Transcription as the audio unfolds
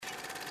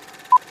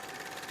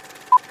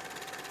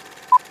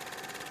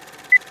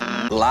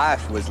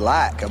Life was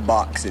like a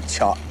box of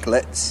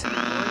chocolates.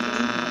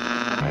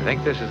 I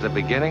think this is the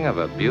beginning of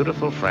a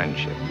beautiful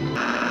friendship.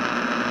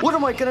 What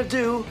am I gonna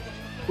do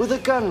with a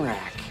gun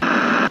rack?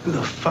 Who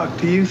the fuck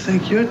do you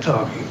think you're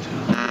talking to?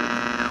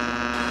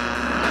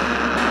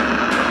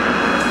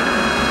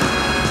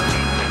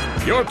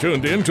 You're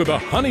tuned in to the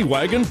Honey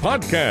Wagon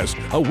Podcast,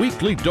 a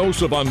weekly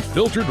dose of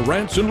unfiltered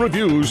rants and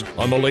reviews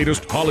on the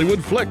latest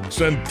Hollywood flicks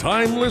and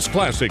timeless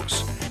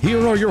classics.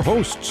 Here are your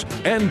hosts,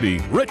 Andie,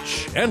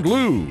 Rich, and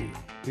Lou.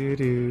 Well,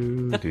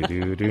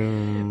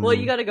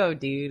 you gotta go.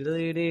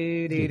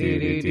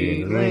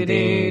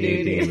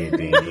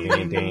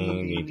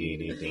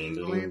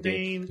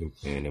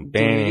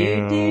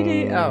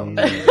 Oh.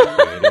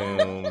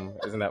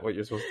 Isn't that what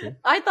you're supposed to do?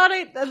 I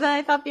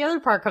thought the other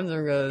part comes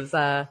and goes,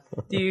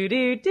 do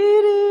do do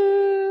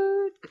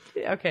do.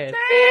 Okay.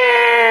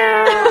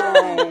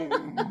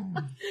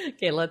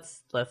 Okay,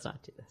 let's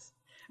not do this.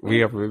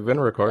 We've been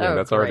recording. Oh,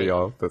 that's great. already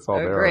all. That's all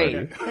there Great.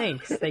 already.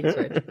 Thanks,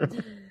 Rich.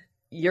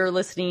 You're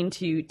listening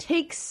to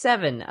Take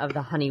 7 of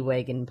the Honey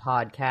Wagon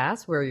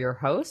Podcast. We're your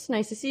hosts.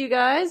 Nice to see you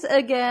guys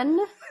again.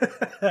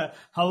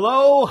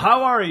 Hello,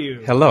 how are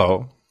you?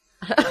 Hello.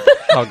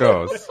 How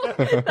goes?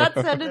 That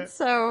sounded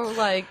so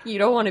like you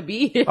don't want to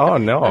be here. Oh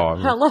no!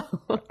 Hello.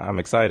 I'm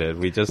excited.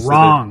 We just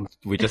Wrong.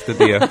 We just did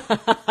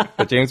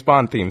the James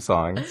Bond theme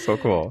song. So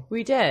cool.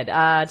 We did.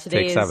 Today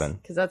Take is 7.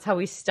 because that's how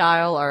we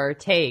style our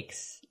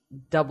takes.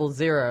 Double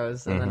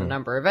zeros and then a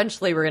number.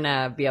 Eventually, we're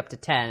gonna be up to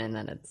 10, and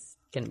then it's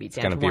gonna be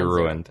 10. It's gonna be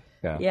ruined.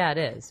 Yeah. Yeah, it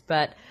is.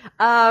 But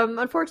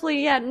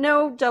unfortunately,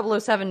 no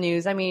 007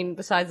 news. I mean,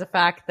 besides the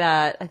fact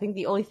that I think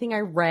the only thing I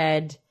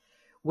read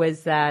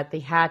was that they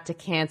had to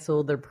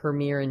cancel their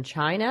premiere in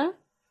China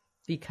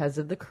because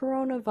of the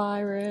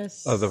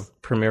coronavirus. Oh, the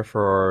premiere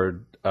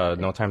for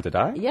No Time to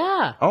Die?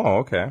 Yeah. Oh,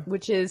 okay.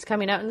 Which is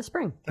coming out in the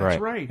spring. That's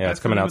right. Yeah, That's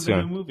it's coming out the name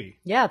of soon. the new movie.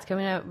 Yeah, it's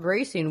coming out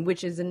very soon,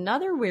 which is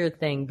another weird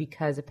thing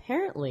because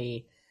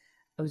apparently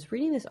I was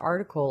reading this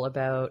article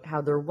about how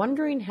they're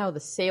wondering how the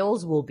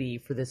sales will be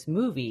for this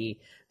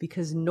movie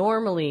because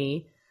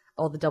normally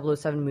all the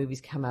 007 movies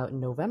come out in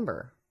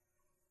November.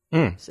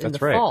 That's in the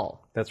right.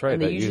 fall. That's right.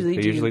 And they usually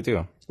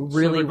do.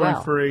 Really so they're well.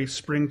 going for a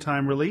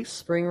springtime release?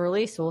 Spring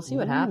release, so we'll see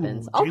what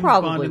happens. James I'll Bond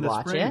probably in the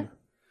watch spring. it.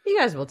 You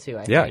guys will too,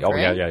 I Yeah. think, Oh,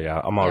 right? yeah.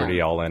 I'm already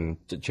all in.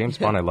 James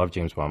Bond. I love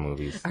James Bond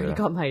movies. I already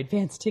got my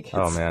advance tickets.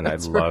 Oh man, I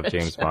That's love rich.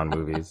 James Bond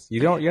movies.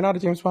 You're not a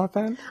James Bond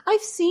fan?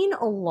 I've seen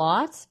a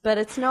lot, but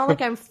it's not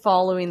like I'm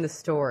following the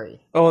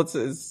story. Oh,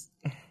 it's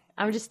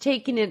I'm just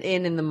taking it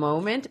in the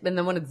moment, and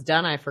then when it's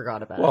done, I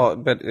forgot about it. well,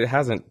 but it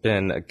hasn't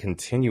been a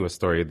continuous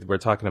story. We're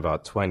talking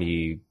about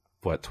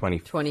 24,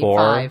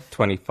 25.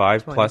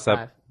 25 plus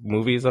 25.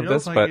 movies of Feels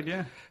this, like but it,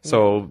 yeah.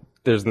 so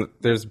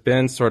there's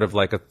been sort of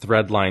like a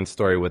thread line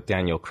story with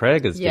Daniel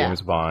Craig as Yeah.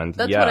 James Bond.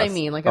 That's Yes. what I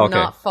mean. Like, I'm Okay.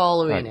 not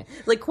following Right. it.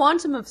 Like,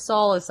 Quantum of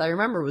Solace, I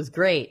remember, was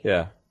great.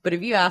 Yeah. But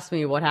if you asked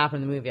me what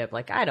happened in the movie, I'd be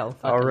like, I don't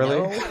fucking really?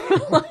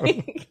 know.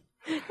 Like,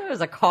 there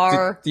was a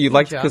car. Do you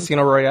like jump.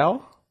 Casino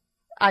Royale?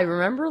 I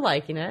remember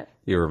liking it.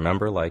 You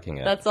remember liking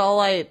it. That's all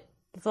I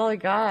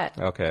got.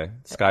 Okay.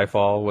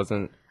 Skyfall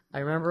wasn't. I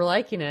remember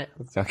liking it.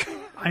 Okay.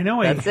 I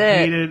know I That's it.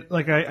 hated,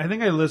 like, I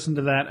think I listened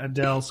to that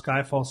Adele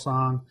Skyfall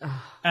song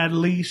at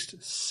least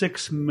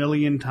 6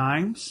 million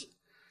times.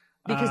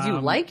 Because you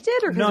liked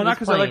it, or because No, not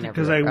because I liked it,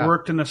 because I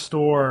worked in a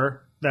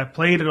store that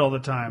played it all the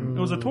time. It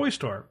was a toy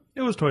store.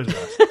 It was Toys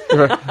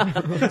R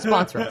Us.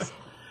 Sponsor us.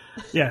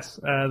 Yes,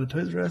 the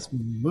Toys R Us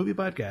movie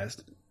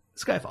podcast,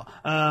 Skyfall.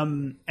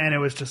 And it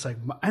was just like,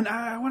 and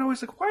I went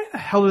always like, why the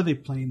hell are they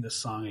playing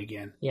this song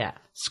again? Yeah.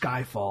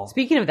 Skyfall.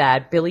 Speaking of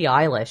that, Billie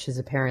Eilish is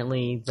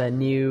apparently the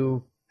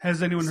new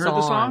Has anyone heard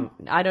the song?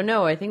 I don't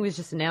know. I think it was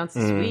just announced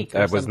this week.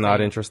 I was not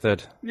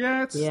interested.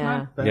 Yeah, it's Yeah.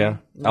 not bad. Yeah.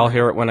 I'll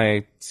hear it when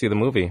I see the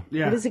movie.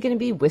 Yeah. What is it going to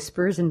be?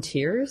 Whispers and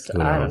Tears?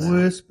 I don't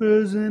know.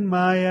 Whispers in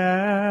my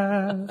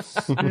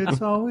ass,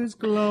 it's always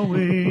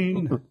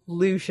glowing.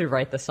 Lou should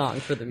write the song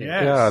for the movie.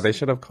 Yes. Yeah, they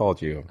should have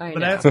called you. I But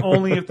know. that's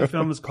only if the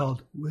film is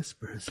called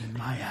Whispers in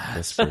My Ass.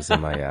 Whispers in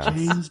my ass.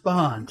 James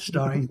Bond,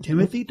 starring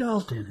Timothy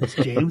Dalton as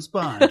James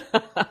Bond.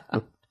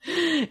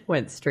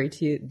 Went straight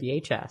to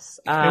VHS.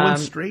 I went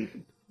straight.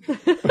 All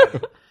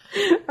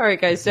right,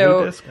 guys. Blue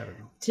So disc, I don't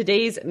know.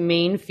 today's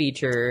main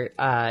feature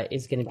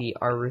is going to be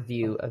our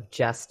review of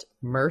Just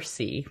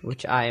Mercy,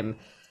 which I'm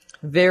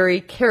very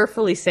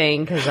carefully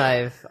saying because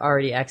I've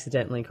already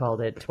accidentally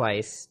called it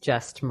twice,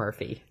 Just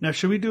Murphy. Now,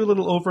 should we do a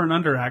little over and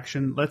under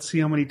action? Let's see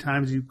how many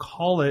times you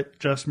call it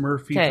Just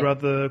Murphy Okay.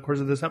 throughout the course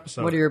of this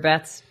episode. What are your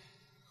bets?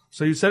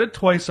 So you said it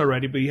twice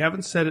already, but you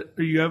haven't said it.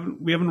 Or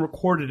we haven't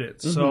recorded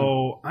it.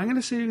 So I'm going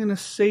to say you're going to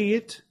say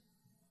it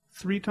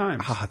 3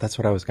 times. Ah, that's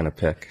what I was going to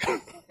pick.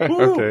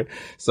 Okay.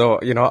 So,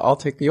 I'll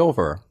take the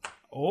over.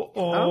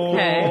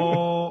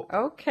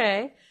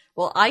 Okay.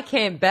 Well, I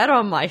can't bet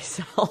on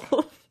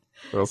myself.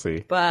 We'll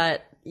see.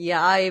 But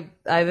yeah, I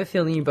have a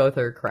feeling you both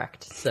are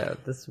correct. So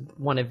this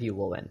one of you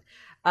will win.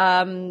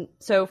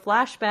 So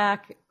Flashback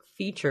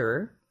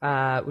feature,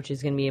 which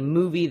is going to be a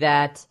movie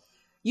that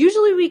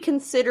usually we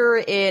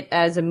consider it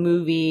as a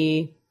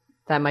movie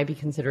that might be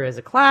considered as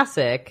a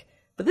classic,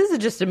 But this is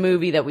just a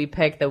movie that we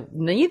picked that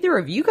neither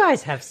of you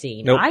guys have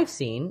seen. Nope. I've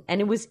seen,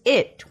 and it was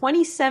It,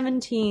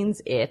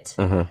 2017's It,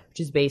 which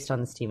is based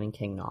on the Stephen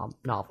King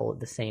novel with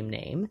the same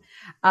name,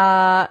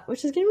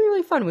 which is going to be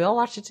really fun. We all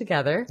watched it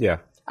together. Yeah.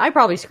 I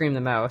probably screamed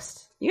the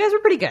most. You guys were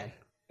pretty good.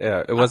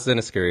 Yeah, it wasn't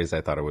as scary as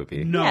I thought it would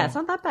be. No. Yeah, it's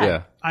not that bad.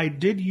 Yeah. I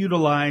did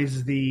utilize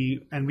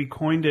and we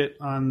coined it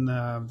on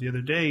the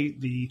other day,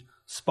 the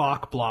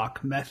Spock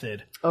block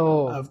method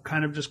of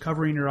kind of just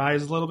covering your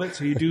eyes a little bit.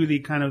 So you do the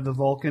kind of the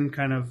Vulcan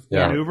kind of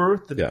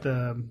maneuver,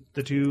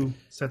 the two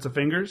sets of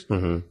fingers,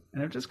 and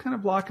I'm just kind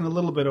of blocking a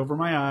little bit over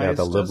my eyes. Yeah,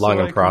 the live long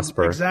and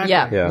prosper. Exactly.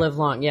 Yeah, live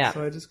long, yeah.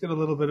 So I just get a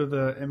little bit of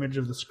the image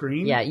of the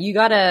screen. Yeah, you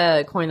got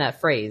to coin that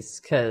phrase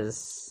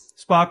because...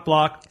 Spock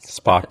block.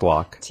 Spock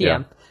block.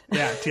 TM.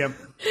 Yeah, TM.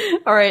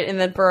 All right, and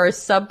then for our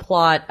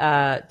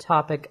subplot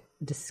topic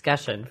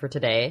discussion for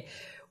today,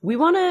 we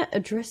want to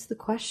address the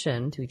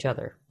question to each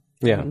other.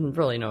 Yeah.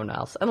 Really no one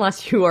else,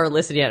 unless you are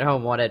listening at home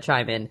and want to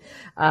chime in.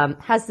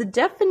 Has the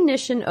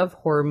definition of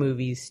horror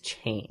movies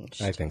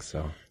changed? I think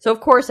so. So,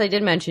 of course, I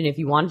did mention if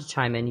you wanted to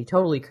chime in, you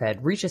totally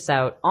could. Reach us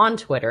out on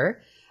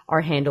Twitter. Our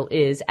handle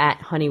is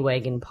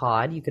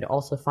 @HoneyWagonPod. You could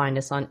also find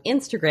us on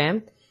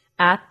Instagram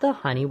 @the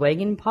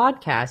Honeywagon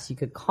Podcast. You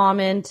could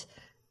comment,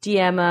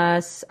 DM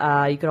us.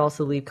 You could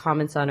also leave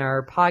comments on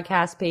our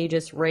podcast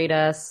pages, rate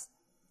us,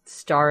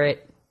 star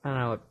it. I don't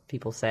know what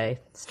people say.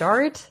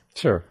 Star it?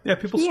 Sure. Yeah,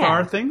 people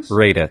star things.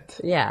 Rate it.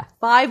 Yeah.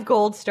 5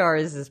 gold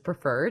stars is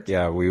preferred.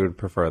 Yeah, we would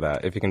prefer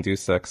that. If you can do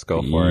 6,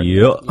 go for it.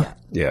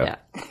 Yeah.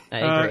 I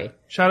agree.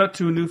 Shout out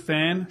to a new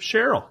fan,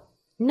 Cheryl.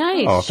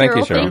 Nice. Oh, thank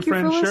you, Cheryl. Thank you for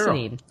Friend Cheryl.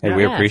 listening. Hey,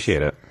 we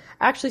appreciate it.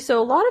 Actually,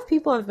 so a lot of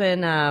people have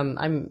been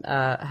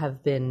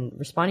have been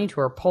responding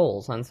to our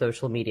polls on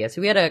social media.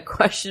 So we had a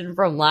question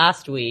from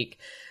last week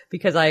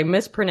because I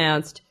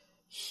mispronounced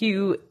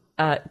Hugh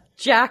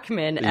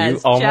Jackman as You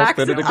almost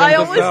Jackson. did it again I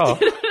just now. almost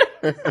did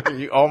it.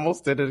 You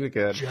almost did it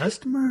again.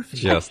 Just Murphy.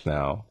 Just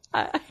now.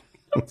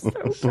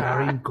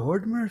 Starring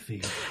Gord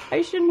Murphy.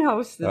 I shouldn't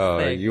host this Oh,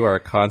 thing. you are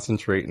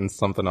concentrating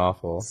something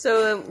awful.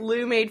 So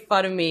Lou made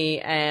fun of me,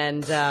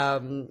 and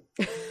and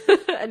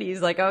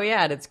he's like, "Oh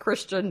yeah, and it's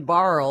Christian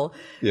Barl,"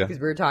 Yeah. because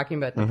we were talking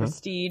about the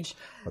Prestige.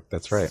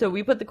 That's right. So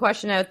we put the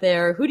question out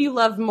there: who do you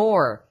love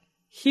more,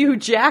 Hugh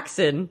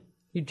Jackman,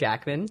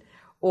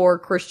 or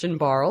Christian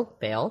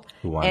Bale?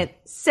 Who won? And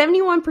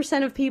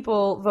 71% of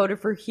people voted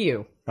for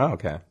Hugh. Oh,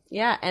 okay.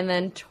 Yeah, and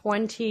then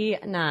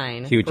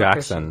 29. Hugh for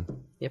Jackson.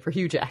 Christian. Yeah, for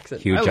Hugh Jackson.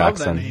 Hugh I love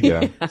Jackson. that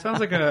name. Yeah.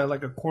 Sounds like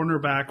a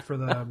cornerback for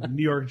the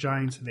New York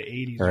Giants in the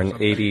 80s. Or an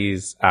something.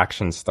 80s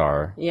action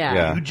star.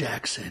 Yeah. Hugh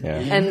Jackson. Yeah.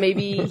 And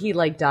maybe he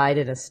died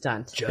in a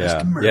stunt. Just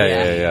Yeah. Murphy.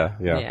 Yeah.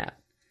 Yeah.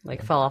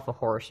 Like fell off a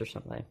horse or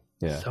something.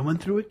 Yeah. Someone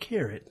threw a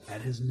carrot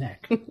at his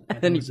neck,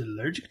 and he was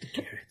allergic to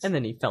carrots. And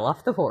then he fell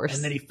off the horse.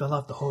 And then he fell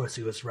off the horse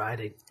he was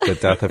riding. The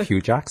death of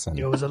Hugh Jackson.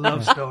 It was a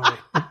love story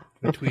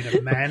between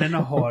a man and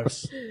a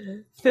horse.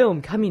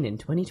 Film coming in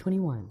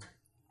 2021.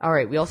 All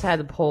right, we also had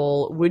the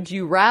poll. Would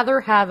you rather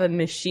have a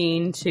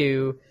machine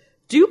to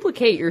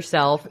duplicate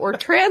yourself or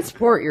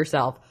transport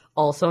yourself?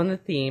 Also on the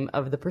theme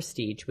of The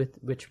Prestige, with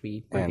which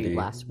we reviewed Andy,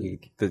 last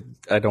week.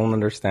 I don't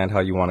understand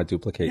how you want to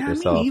duplicate Yeah, me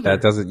yourself. neither.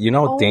 That doesn't. You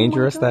know how Oh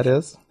dangerous my that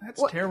is.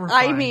 That's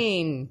terrifying. I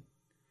mean,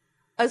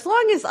 as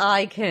long as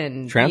I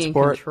can Transport.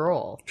 be in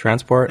control.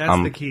 Transport.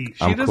 That's the key.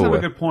 She I'm does cool have a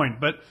with. good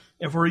point, but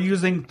if we're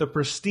using the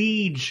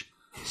prestige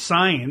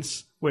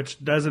science,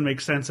 which doesn't make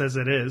sense as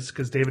it is,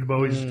 because David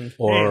Bowie's, hey,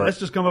 Or- let's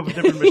just come up with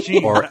different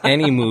machines. Or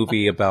any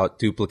movie about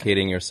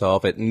duplicating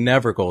yourself, it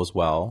never goes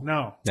well.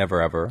 No.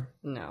 Never ever.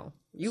 No.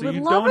 You So would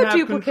you love don't a have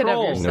duplicate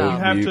control. of You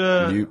yourself. have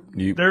to.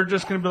 you- They're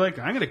just going to be like,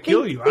 I'm going to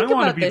kill you. I think don't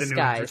want to about be the this, new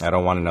guys. Idris. I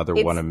don't want another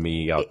It's- one of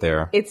me out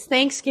there. It's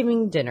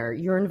Thanksgiving dinner.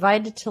 You're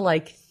invited to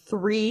like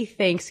 3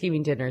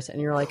 Thanksgiving dinners,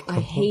 and you're like, I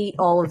hate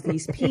all of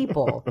these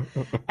people.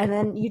 And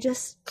then you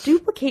just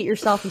duplicate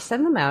yourself. You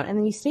send them out, and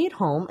then you stay at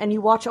home and you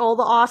watch all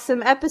the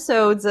awesome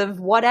episodes of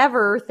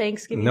whatever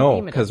Thanksgiving No,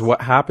 theme it because is.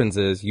 what happens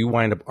is you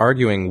wind up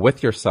arguing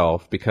with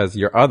yourself because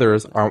your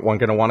others aren't going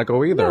to want to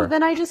go either. No,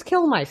 then I just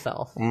kill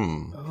myself.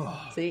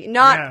 See, Yeah,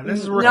 not this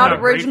is working not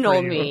out great for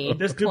original you. me.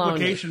 This clone me.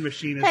 duplication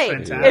machine is Hey,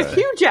 fantastic. if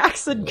Hugh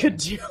Jackson could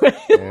do it.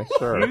 Yeah,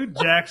 sure. Hugh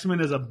Jackman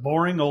is a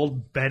boring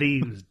old Betty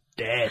who's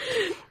dead.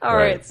 All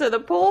right, so the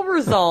poll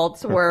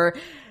results were,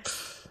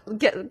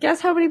 guess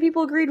how many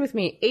people agreed with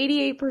me?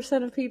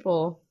 88% of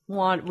people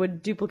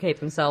would duplicate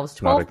themselves.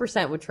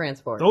 12% would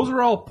transport. Those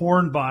are all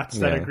porn bots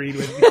that Yeah. agreed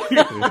with me.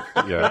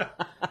 Yeah.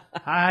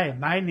 Hi,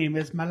 my name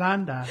is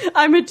Malanda.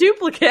 I'm a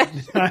duplicate.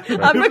 I'm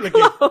a Duplicate.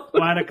 clone.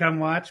 Want to come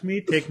watch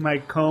me take my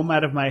comb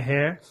out of my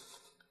hair?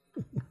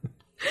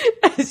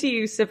 As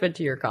you sip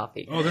into your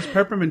coffee. Oh, this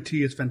peppermint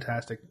tea is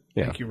fantastic.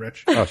 Yeah. Thank you,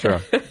 Rich. Oh,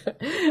 sure.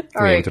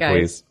 All right, to guys.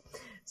 please.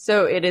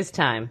 So it is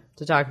time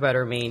to talk about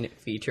our main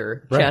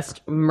feature,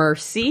 Just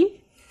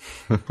Mercy.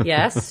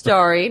 Yes,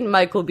 starring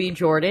Michael B.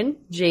 Jordan,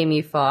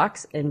 Jamie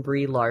Foxx, and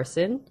Brie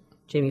Larson.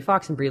 Jamie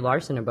Foxx and Brie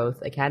Larson are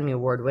both Academy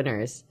Award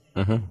winners.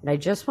 And I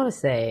just want to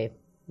say,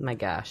 my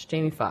gosh,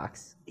 Jamie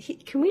Foxx.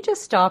 Can we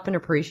just stop and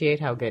appreciate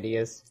how good he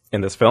is?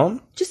 In this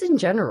film? Just in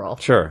general.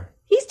 Sure.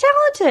 He's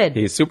talented.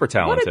 He's super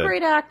talented. What a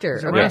great actor.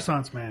 He's a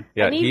Renaissance man.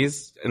 Yeah,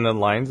 he's in the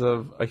lines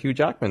of a Hugh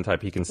Jackman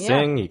type. He can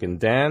sing, he can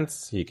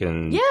dance, he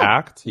can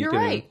act. You're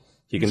right.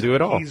 He can do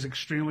it all. He's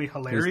extremely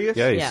hilarious.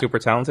 He's super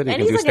talented. He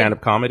can do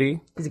stand-up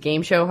comedy. He's a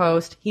game show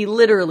host. He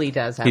literally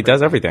does everything. He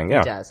does everything, yeah.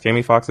 He does.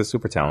 Jamie Foxx is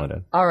super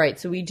talented. All right,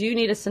 so we do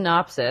need a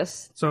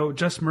synopsis. So,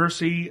 Just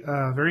Mercy,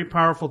 a very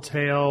powerful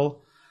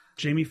tale.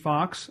 Jamie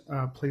Foxx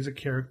plays a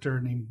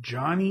character named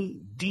Johnny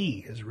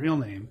D. His real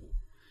name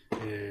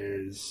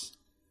is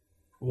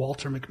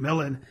Walter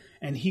McMillan,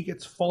 and he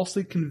gets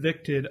falsely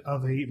convicted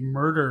of a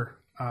murder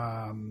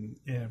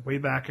way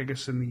back, I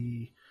guess, in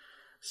the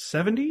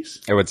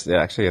 70s? It was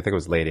actually, I think it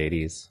was late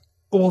 80s.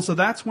 Well, so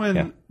that's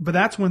when, but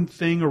that's when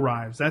Thing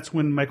arrives. That's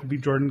when Michael B.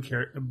 Jordan's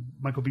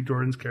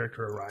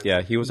character arrives.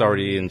 Yeah, he was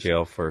already in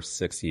jail for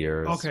 6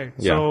 years. Okay,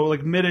 so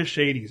like mid-ish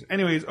 80s.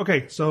 Anyways,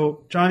 okay,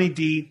 so Johnny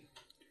D,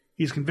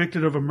 he's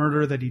convicted of a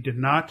murder that he did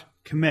not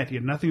commit. He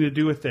had nothing to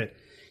do with it.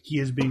 He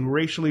is being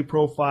racially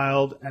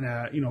profiled and,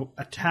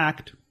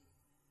 attacked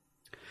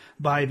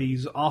by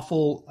these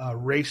awful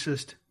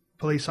racist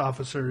police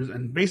officers,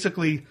 and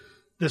basically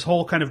this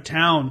whole kind of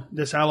town,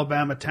 this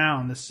Alabama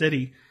town, this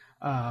city,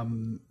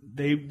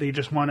 they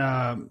just want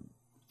to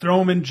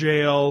throw him in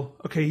jail.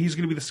 Okay, he's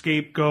going to be the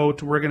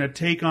scapegoat. We're going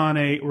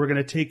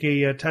to take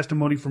a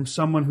testimony from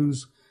someone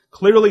who's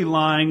clearly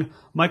lying.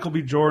 Michael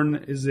B.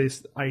 Jordan is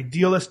this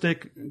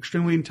idealistic,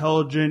 extremely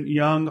intelligent,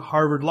 young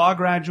Harvard law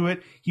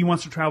graduate. He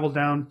wants to travel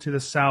down to the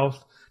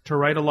South to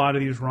right a lot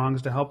of these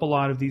wrongs, to help a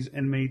lot of these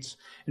inmates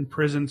in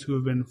prisons who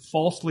have been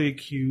falsely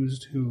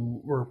accused, who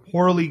were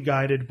poorly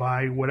guided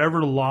by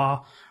whatever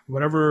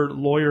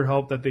lawyer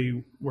help that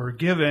they were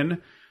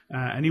given,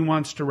 and he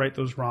wants to right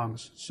those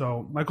wrongs.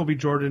 So Michael B.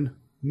 Jordan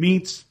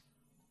meets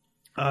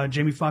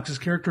Jamie Foxx's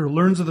character,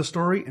 learns of the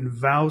story, and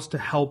vows to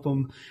help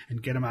him and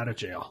get him out of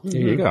jail.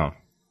 There you go.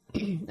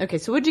 Okay,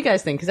 so what do you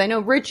guys think? Because I know,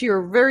 Rich, you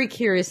were very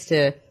curious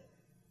to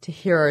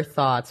hear our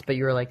thoughts, but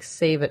you were like,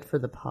 save it for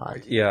the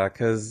pod. Yeah,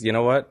 because you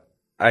know what?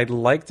 I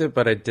liked it,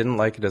 but I didn't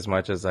like it as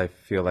much as I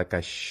feel like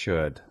I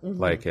should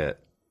like it.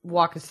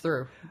 Walk us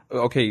through.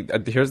 Okay,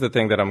 here's the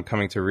thing that I'm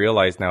coming to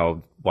realize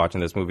now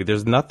watching this movie.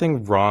 There's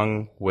nothing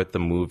wrong with the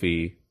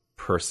movie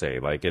per se.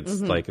 Like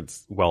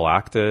it's well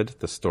acted,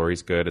 the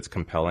story's good, it's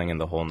compelling in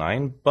the whole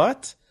nine,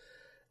 but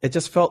it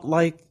just felt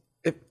like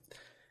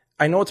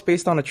I know it's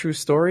based on a true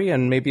story,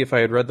 and maybe if I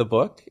had read the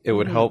book, it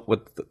would help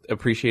with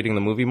appreciating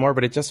the movie more,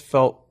 but it just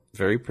felt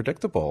very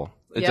predictable.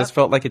 It just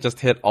felt like it just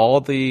hit all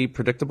the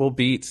predictable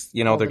beats.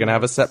 You know, they're going to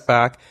have a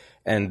setback.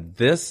 And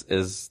this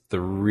is the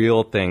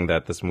real thing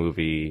that this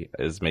movie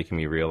is making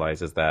me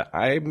realize, is that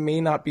I may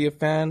not be a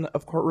fan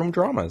of courtroom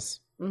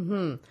dramas.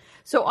 Mm-hmm.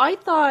 So I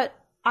thought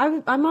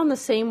I'm on the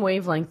same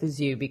wavelength as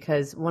you,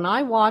 because when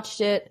I watched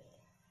it,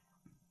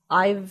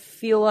 I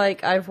feel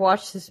like I've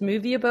watched this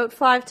movie about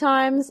 5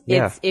 times.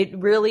 Yeah. It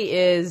really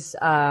is,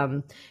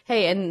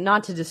 hey, and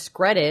not to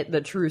discredit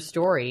the true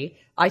story,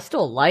 I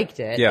still liked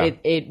it. Yeah.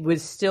 It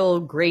was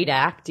still great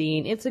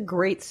acting. It's a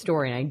great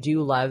story, and I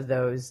do love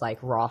those like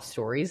raw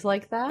stories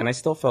like that. And I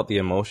still felt the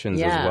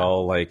emotions as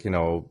well, like, you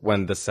know,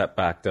 when the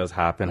setback does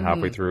happen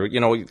halfway through, you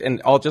know,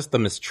 and all just the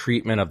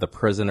mistreatment of the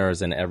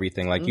prisoners and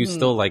everything. Like, you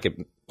still, like,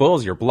 it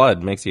boils your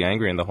blood, makes you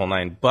angry in the whole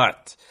nine,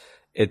 but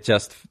it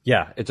just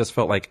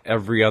felt like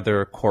every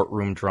other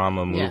courtroom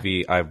drama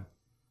movie I've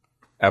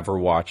ever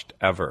watched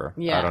ever.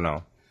 Yeah. I don't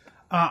know.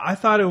 I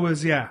thought it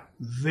was,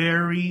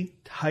 very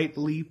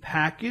tightly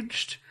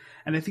packaged,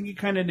 and I think you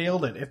kind of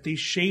nailed it. If they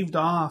shaved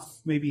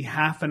off maybe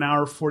half an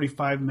hour,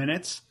 45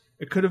 minutes,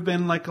 it could have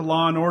been like a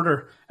Law and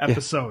Order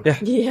episode.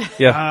 Yeah.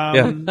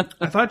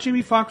 I thought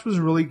Jamie Foxx was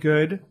really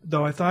good,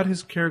 though I thought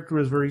his character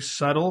was very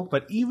subtle,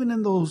 but even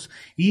in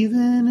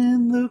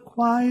the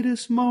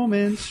quietest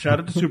moments, shout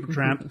out to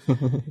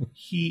Supertramp,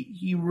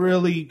 he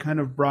really kind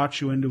of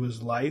brought you into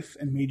his life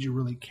and made you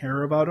really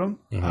care about him.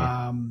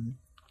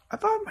 I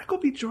thought Michael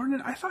B.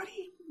 Jordan, I thought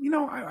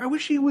I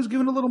wish he was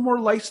given a little more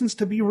license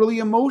to be really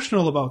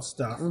emotional about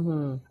stuff.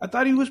 I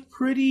thought he was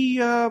pretty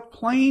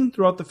plain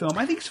throughout the film.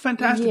 I think he's a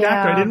fantastic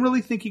actor. I didn't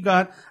really think he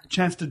got a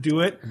chance to do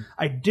it.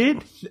 I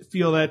did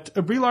feel that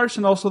Brie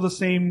Larson also the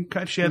same.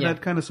 She had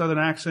that kind of southern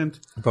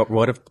accent. But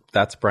what if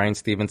that's Bryan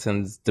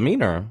Stevenson's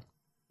demeanor?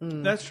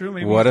 That's true.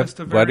 Maybe what he's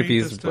if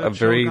he's a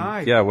very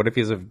guy. What if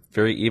he's a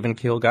very even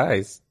keel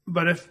guy?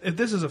 But if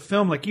this is a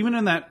film, like even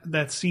in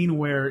that scene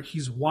where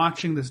he's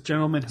watching this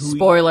gentleman who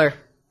Spoiler.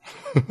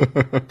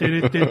 Let's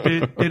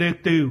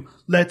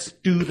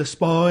do the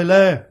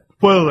spoiler.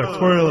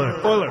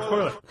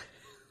 Spoiler.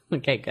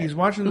 Okay, good. He's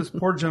watching this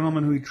poor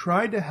gentleman who he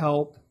tried to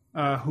help,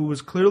 who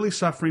was clearly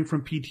suffering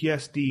from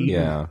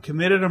PTSD,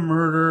 committed a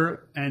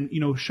murder, and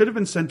should have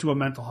been sent to a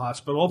mental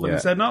hospital, but he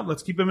said, no,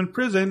 let's keep him in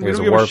prison. We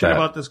don't give a shit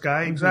about this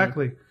guy.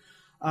 Exactly.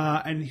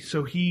 And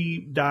so he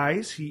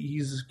dies.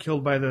 He's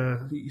killed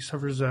he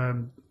suffers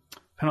the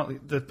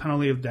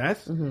penalty of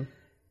death.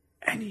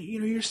 And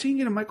you're seeing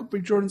it in Michael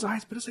B. Jordan's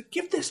eyes, but it's like,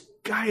 give this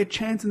guy a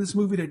chance in this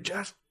movie to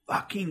just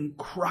fucking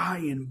cry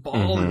and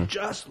bawl and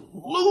just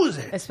lose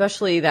it.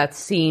 Especially that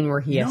scene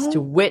where he has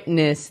to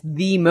witness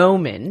the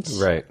moment.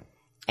 Right.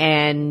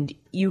 and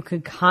you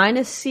could kind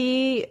of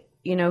see,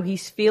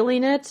 he's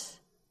feeling it,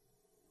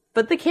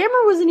 but the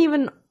camera wasn't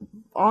even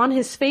on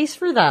his face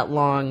for that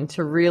long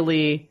to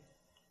really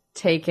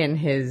take in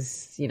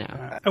his,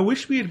 I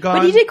wish we had gone.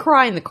 But he did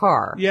cry in the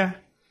car. Yeah.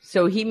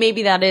 So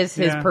maybe that is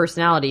his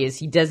personality, is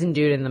he doesn't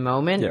do it in the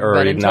moment, or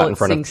but until not in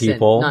front of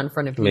people. Not in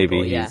front of people.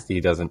 Maybe he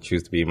doesn't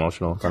choose to be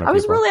emotional in front of people. I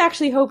was really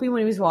actually hoping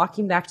when he was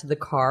walking back to the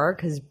car,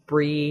 because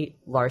Brie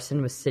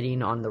Larson was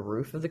sitting on the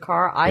roof of the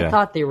car, I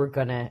thought they were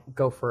gonna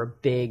go for a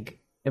big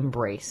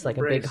embrace, like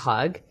a big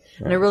hug,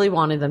 and I really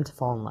wanted them to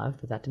fall in love,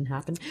 but that didn't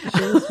happen.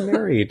 She was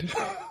married.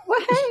 Well,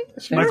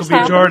 hey, Michael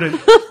B. Jordan.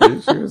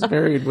 She was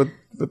married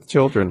with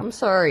children. I'm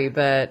sorry,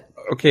 but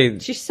okay,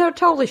 she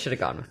totally should have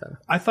gone with him.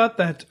 I thought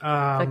that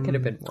that could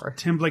have been more.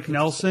 Tim Blake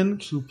Nelson,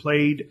 who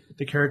played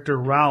the character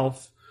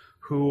Ralph,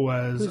 who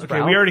was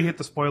Ralph? We already hit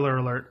the spoiler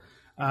alert.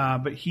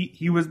 But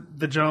he was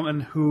the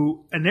gentleman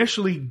who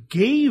initially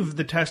gave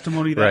the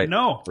testimony that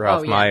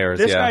Ralph Myers.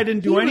 This guy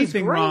didn't do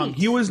anything great. wrong.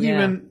 He wasn't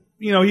even,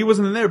 he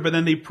wasn't in there. But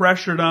then they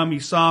pressured him. He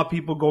saw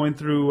people going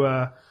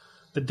through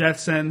the death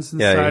sentence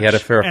and such. He had a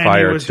fair and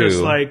fire he was too.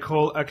 just like,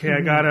 okay,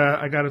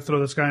 I gotta throw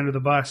this guy under the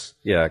bus.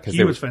 Yeah, because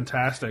he was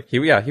fantastic. He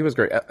was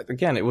great.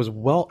 Again, it was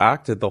well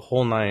acted the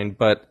whole nine.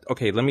 But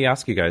okay, let me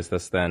ask you guys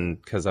this then,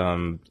 because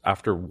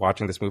after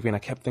watching this movie, and I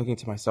kept thinking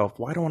to myself,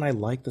 why don't I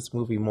like this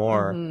movie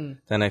more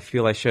than I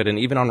feel I should? And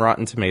even on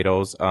Rotten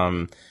Tomatoes,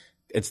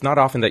 it's not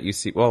often that you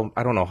see, well,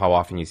 I don't know how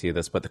often you see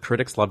this, but the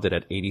critics loved it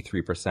at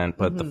 83%,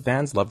 but the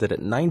fans loved it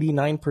at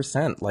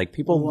 99%. Like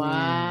people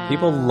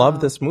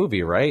love this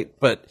movie, right?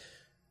 But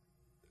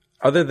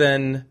other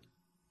than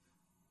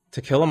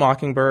To Kill a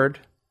Mockingbird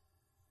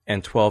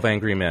and 12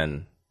 Angry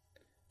Men,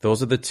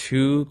 those are the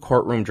two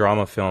courtroom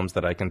drama films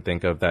that I can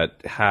think of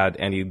that had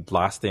any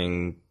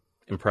lasting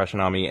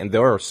impression on me. And they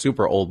are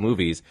super old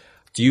movies.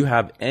 Do you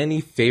have any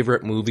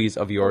favorite movies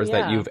of yours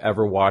that you've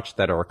ever watched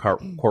that are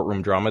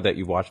courtroom drama that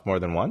you've watched more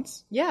than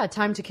once? Yeah,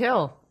 Time to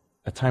Kill.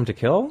 A Time to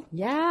Kill?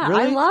 Yeah,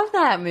 Really? I love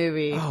that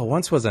movie. Oh,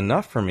 once was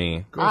enough for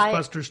me.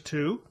 Ghostbusters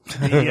 2.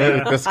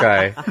 This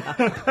guy.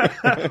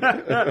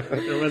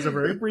 There was a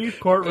very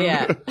brief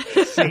courtroom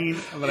scene,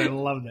 but I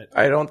loved it.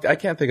 I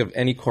can't think of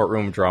any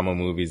courtroom drama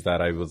movies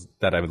that I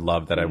would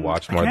love that I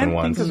watched more than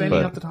once. I can't think of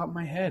any off the top of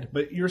my head,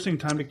 but you're saying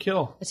Time to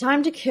Kill.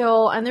 Time to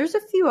Kill, and there's a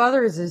few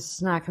others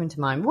that's not coming to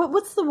mind.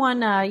 What's the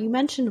one, you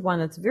mentioned one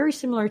that's very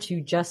similar to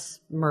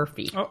Just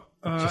Murphy.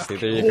 There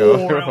you go.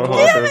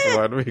 There's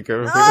one we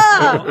go.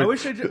 I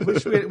wish we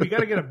got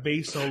to get a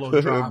bass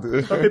solo drop. Or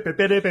the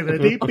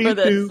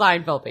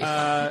Seinfeld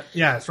bass.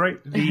 Yeah, that's right.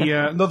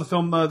 The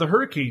film The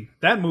Hurricane.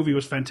 That movie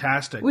was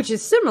fantastic. Which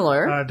is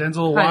similar.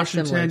 Denzel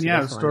Washington.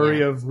 The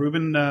story of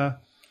Reuben, the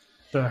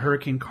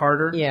Hurricane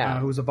Carter,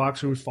 who was a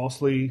boxer who was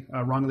falsely,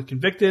 wrongly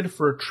convicted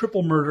for a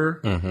triple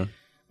murder.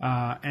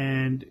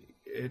 And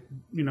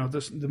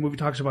the movie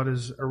talks about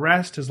his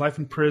arrest, his life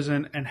in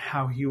prison, and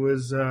how he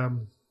was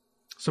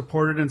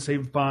supported and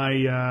saved by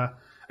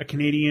a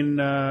Canadian,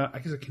 a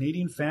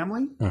Canadian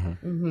family,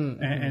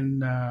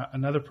 and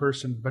another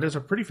person. But it's a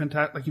pretty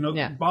fantastic,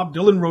 Bob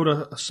Dylan wrote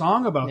a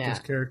song about this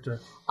character.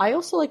 I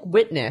also like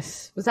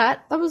Witness. Was it?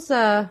 Was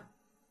it?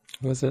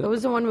 That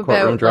was the one about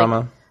courtroom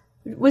drama.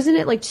 Wasn't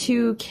it like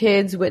two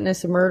kids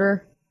witness a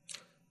murder?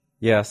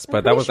 Yes,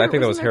 but I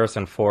think that was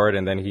Harrison Ford,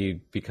 and then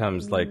he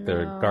becomes like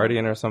their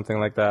guardian or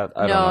something like that.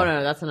 I don't know.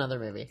 No, that's another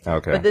movie.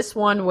 Okay, but this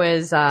one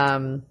was.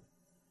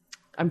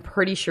 I'm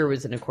pretty sure it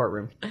was in a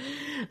courtroom.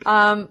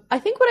 I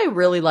think what I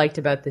really liked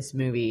about this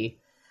movie,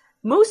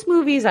 most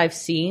movies I've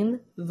seen,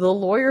 the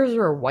lawyers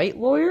are white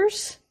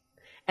lawyers,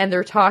 and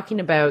they're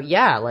talking about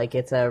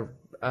it's a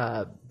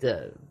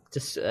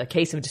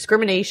case of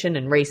discrimination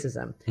and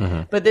racism.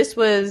 But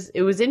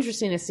it was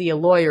interesting to see a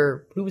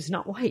lawyer who was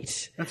not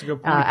white. That's a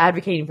good point.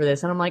 Advocating for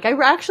this, and I'm like, I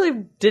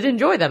actually did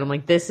enjoy that. I'm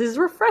like, this is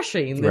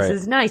refreshing. This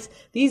is nice.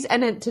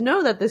 To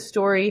know that this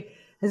story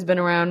has been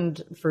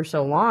around for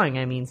so long.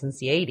 I mean, since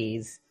the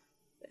 80s,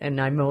 and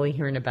I'm only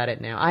hearing about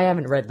it now. I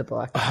haven't read the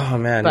book. Oh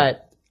man,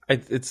 but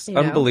it's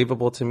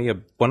unbelievable to me.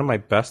 One of my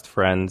best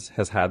friends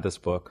has had this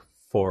book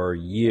for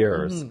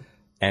years,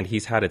 and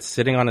he's had it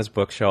sitting on his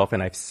bookshelf.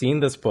 And I've seen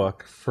this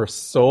book for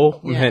so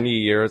many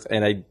years,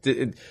 and I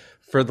did.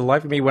 For the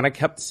life of me, when I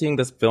kept seeing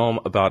this film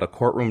about a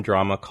courtroom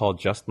drama called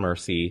Just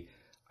Mercy,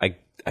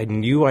 I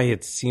knew I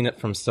had seen it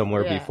from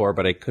somewhere before,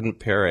 but I couldn't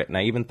pair it. And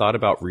I even thought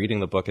about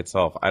reading the book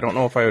itself. I don't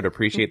know if I would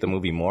appreciate the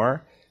movie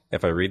more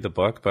if I read the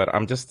book, but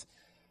I'm just,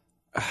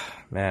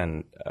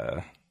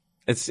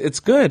 it's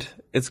good.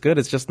 It's good.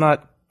 It's just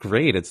not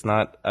great. It's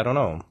not, I don't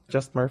know.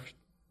 Just Murphy.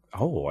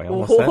 Oh, I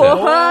almost said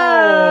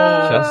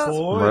it. Just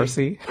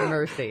Mercy.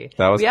 Mercy.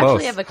 That was close. We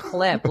actually have a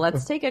clip.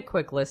 Let's take a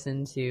quick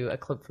listen to a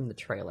clip from the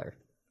trailer.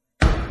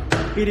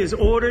 It is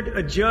ordered,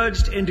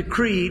 adjudged, and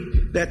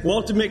decreed that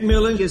Walter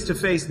McMillan is to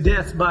face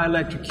death by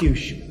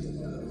electrocution.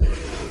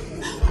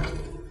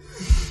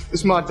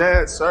 It's my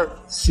dad, sir.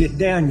 Sit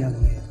down,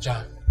 young man.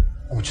 John,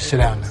 I want you to sit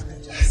down now.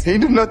 He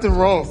did nothing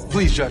wrong.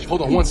 Please, Judge,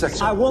 hold on 1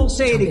 second. I won't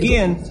say it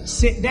again.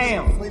 Sit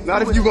down.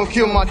 Not if you gonna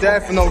kill my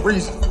dad for no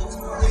reason.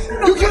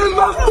 You killing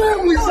my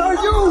family, sir,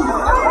 you!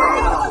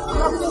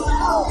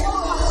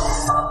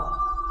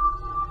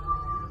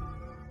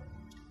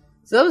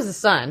 So that was the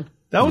son.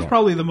 That was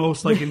probably the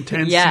most like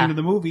intense scene of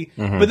the movie.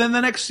 Mm-hmm. But then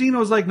the next scene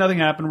was like nothing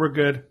happened. We're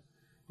good.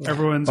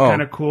 Everyone's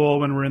kind of cool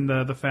when we're in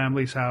the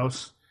family's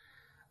house.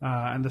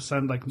 And the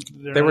son, like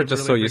they were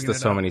just really so used to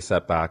so many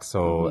setbacks.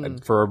 So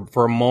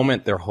for a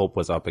moment, their hope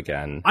was up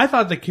again. I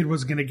thought the kid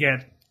was going to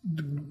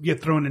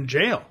get thrown in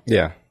jail.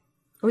 Yeah.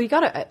 Well,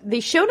 they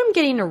showed him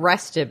getting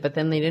arrested, but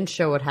then they didn't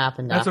show what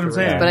happened. That's what I'm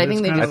saying. But I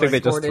think they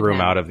just threw him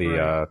out of the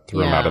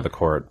out of the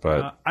court.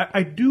 But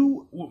I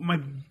do. My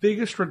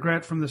biggest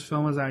regret from this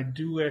film is I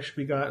do wish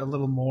we got a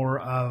little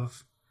more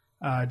of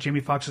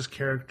Jamie Foxx's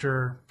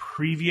character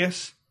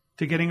previous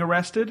to getting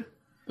arrested.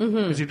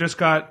 Because you just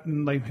got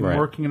like him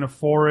working in a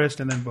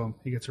forest, and then boom,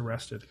 he gets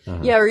arrested.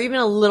 Yeah, or even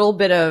a little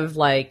bit of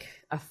like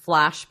a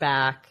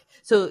flashback.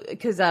 So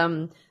because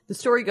the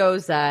story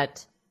goes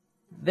that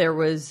there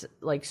was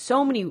like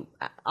so many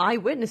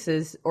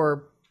eyewitnesses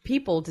or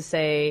people to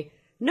say,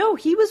 no,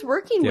 he was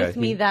working with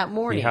me that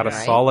morning. He had a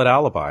solid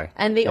alibi,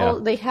 and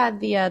they had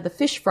the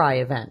fish fry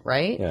event,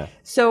 right? Yeah.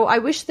 So I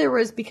wish there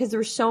was, because there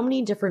were so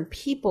many different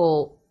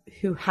people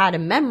who had a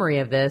memory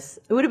of this.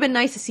 It would have been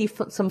nice to see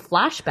some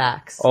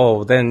flashbacks.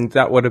 Oh, then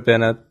that would have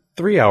been a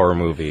 3-hour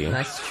movie.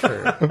 That's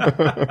true.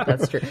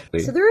 That's true.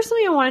 So there is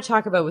something I want to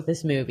talk about with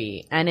this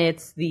movie, and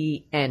it's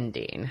the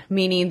ending,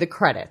 meaning the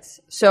credits.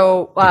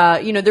 So,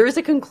 there is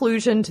a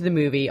conclusion to the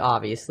movie,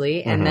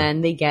 obviously, and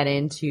then they get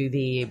into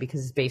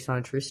because it's based on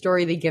a true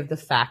story, they give the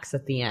facts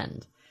at the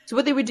end. So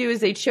what they would do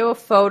is they'd show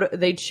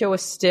a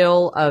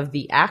still of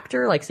the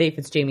actor, like say if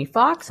it's Jamie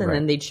Foxx, and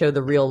then they'd show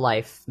the real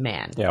life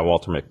man. Yeah,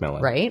 Walter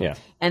McMillan. Right? Yeah.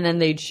 And then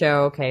they'd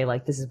show, okay,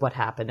 like this is what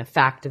happened, a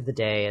fact of the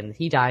day, and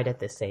he died at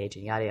this age,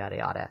 and yada, yada,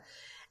 yada.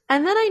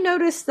 And then I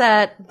noticed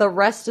that the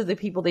rest of the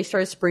people, they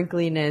started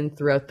sprinkling in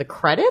throughout the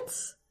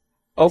credits.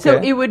 Okay.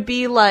 So it would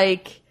be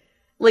like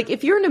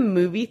if you're in a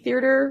movie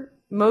theater,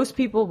 most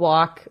people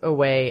walk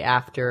away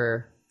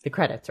after the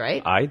credits,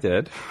 right? I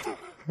did.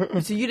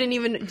 So you didn't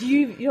even,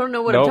 you don't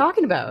know what I'm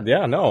talking about?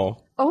 Yeah,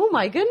 no. Oh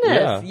my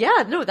goodness.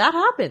 Yeah, no, that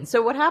happened.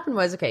 So what happened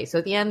was, okay, so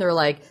at the end they were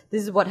like,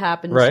 this is what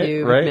happened to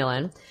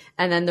McMillan.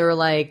 And then they were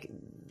like,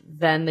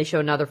 then they show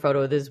another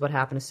photo, this is what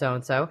happened to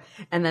so-and-so.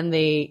 And then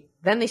they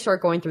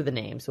start going through the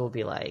names. So it'll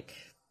be like,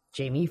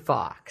 Jamie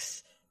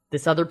Foxx,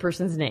 this other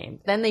person's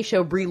name. Then they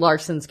show Brie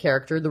Larson's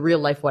character, the real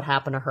life, what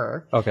happened to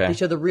her. Okay. They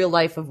show the real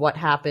life of what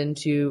happened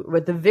to,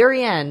 at the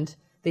very end,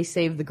 they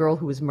save the girl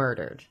who was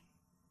murdered.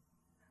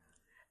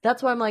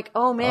 That's why I'm like,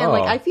 oh man,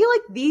 like I feel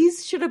like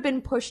these should have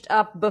been pushed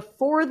up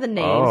before the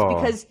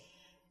names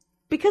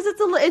because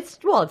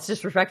it's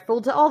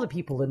disrespectful to all the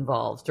people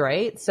involved,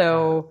 right?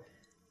 So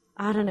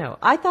I don't know.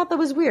 I thought that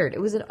was weird. It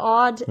was an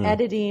odd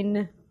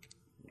editing,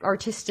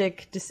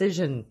 artistic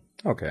decision.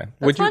 Okay,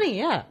 That's funny.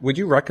 Yeah. Would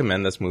you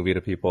recommend this movie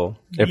to people?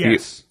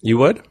 Yes, you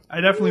would.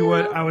 I definitely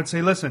would. I would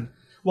say, listen.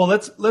 Well,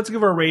 let's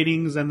give our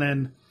ratings and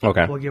then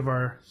we'll give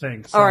our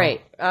things. So. All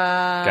right.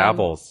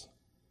 Gavels.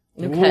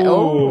 Okay.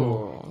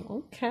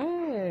 Oh,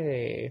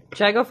 okay.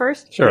 Should I go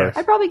first? Sure.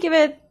 I'd probably give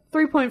it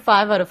 3.5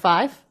 out of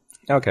 5.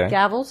 Okay.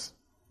 Gavels.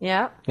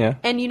 Yeah. Yeah.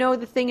 And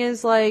the thing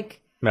is, like,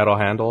 metal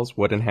handles,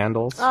 wooden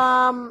handles.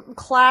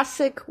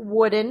 Classic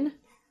wooden.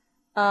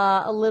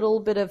 A little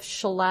bit of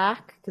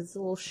shellac because it's a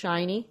little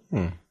shiny.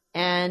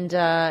 And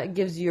it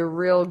gives you a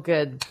real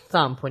good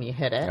thump when you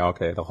hit it.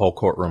 Okay. The whole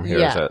courtroom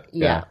hears it.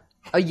 Yeah.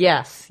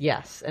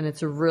 Yes. And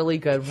it's a really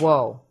good.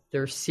 Whoa.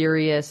 They're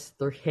serious.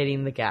 They're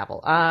hitting the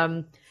gavel.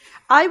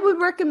 I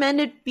would recommend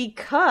it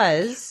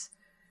because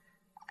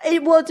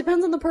it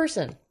depends on the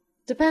person.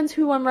 Depends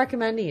who I'm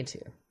recommending it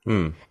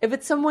to. If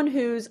it's someone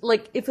who's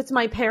if it's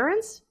my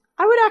parents,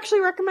 I would actually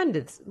recommend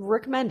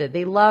it.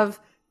 They love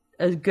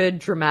a good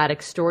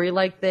dramatic story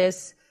like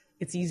this.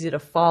 It's easy to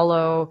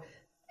follow.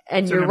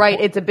 And you're right,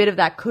 it's a bit of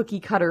that cookie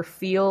cutter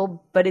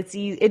feel, but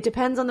it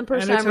depends on the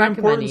person I'm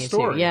recommending it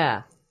to.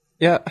 Yeah.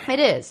 Yeah.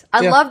 It is.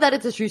 I love that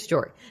it's a true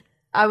story.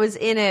 I was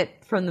in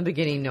it from the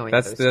beginning knowing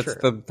that's true.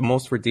 The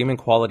most redeeming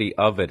quality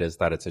of it is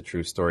that it's a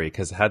true story.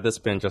 Because had this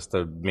been just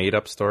a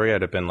made-up story,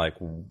 I'd have been like...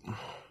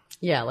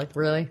 Yeah, like,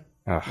 really?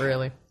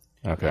 Really?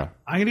 Okay.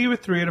 I'm going to give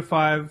it 3 out of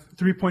 5,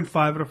 3.5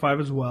 out of 5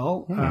 as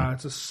well.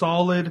 It's a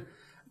solid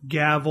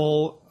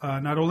gavel.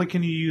 Not only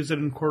can you use it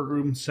in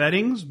courtroom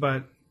settings,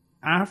 but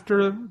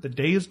after the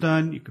day is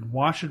done, you can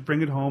wash it,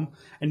 bring it home,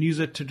 and use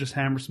it to just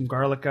hammer some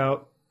garlic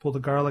out, pull the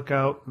garlic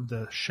out of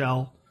the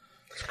shell.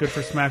 It's good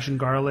for smashing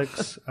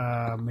garlics.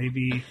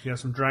 Maybe if you have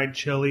some dried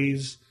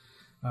chilies,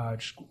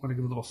 just want to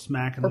give a little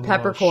smack and or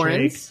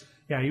peppercorns.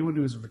 Yeah, you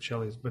wouldn't use it for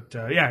chilies, but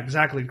yeah,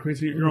 exactly.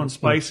 Create your own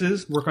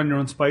spices. Work on your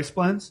own spice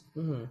blends.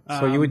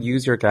 So you would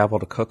use your gavel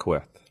to cook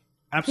with?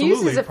 He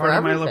Absolutely. uses it for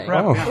everything.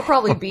 He'll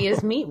probably beat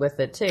his meat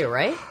with it too,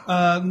 right?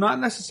 Not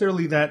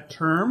necessarily that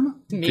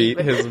term. Beat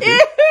his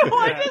meat. Ew,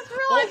 I just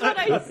realized what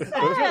I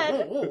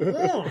said.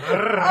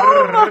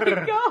 Oh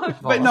my gosh.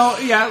 But no,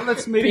 yeah,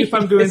 if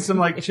I'm doing some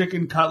like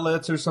chicken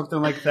cutlets or something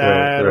like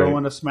that, or I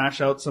want to smash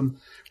out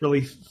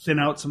really thin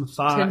out some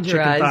chicken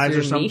thighs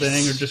or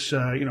something, or just,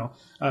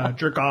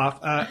 jerk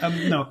off.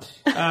 No.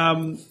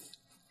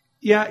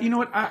 Yeah, you know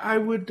what? I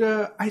would,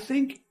 I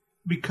think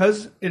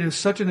because it is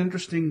such an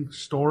interesting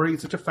story,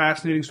 it's such a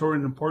fascinating story,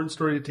 and an important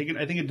story to take in,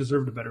 I think it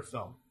deserved a better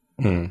film.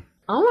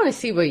 I want to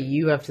see what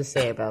you have to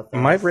say about this.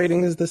 My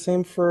rating is the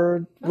same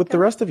with the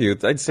rest of you.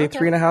 I'd say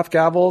 3.5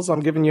 gavels. I'm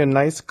giving you a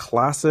nice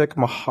classic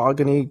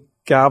mahogany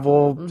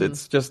gavel.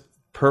 It's just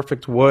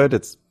perfect wood.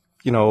 It's,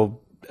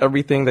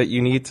 everything that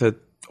you need to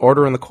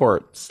order in the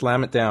court.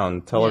 Slam it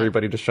down. Tell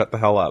everybody to shut the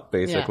hell up,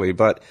 basically. Yeah.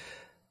 But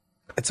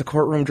it's a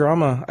courtroom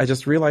drama. I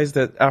just realized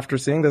that after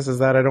seeing this is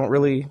that I don't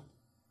really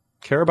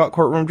care about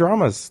courtroom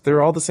dramas.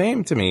 They're all the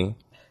same to me.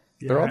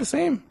 Yeah. They're all the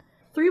same.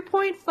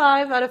 3.5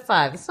 out of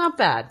 5. It's not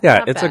bad.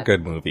 Yeah, it's a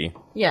good movie.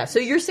 Yeah, so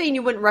you're saying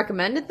you wouldn't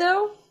recommend it,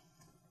 though?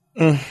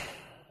 I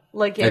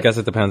guess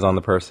it depends on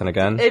the person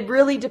again. It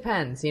really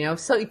depends,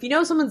 So if you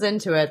know someone's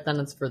into it,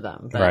 then it's for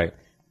them. But right.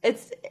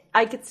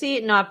 I could see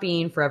it not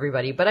being for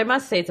everybody, but I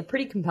must say it's a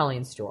pretty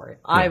compelling story.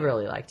 Yeah. I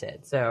really liked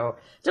it. So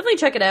definitely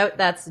check it out.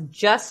 That's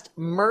Just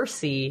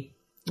Mercy,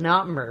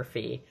 not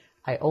Murphy.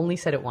 I only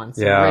said it once.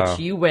 Yeah. Rich,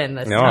 you win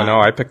this time. No,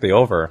 I picked the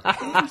over.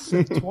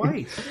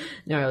 Twice.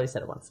 No, I only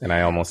said it once. And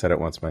I almost said it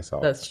once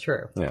myself. That's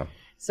true. Yeah.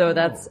 So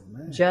that's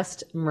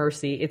Just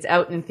Mercy. It's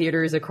out in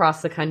theaters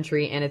across the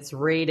country, and it's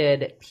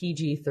rated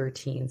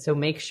PG-13. So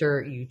make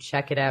sure you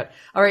check it out.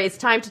 All right, it's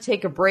time to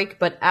take a break,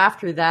 but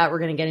after that, we're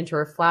going to get into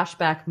our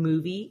flashback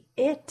movie,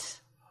 It.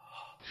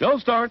 Show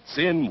starts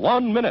in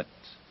 1 minute.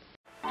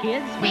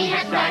 Kids, we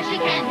have stars we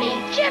can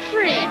be.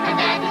 Jeffrey! I'm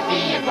glad to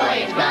see you,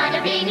 boy, it's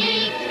gonna be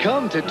neat.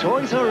 Come to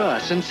Toys R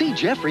Us and see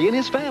Jeffrey and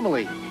his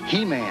family.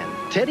 He-Man,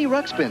 Teddy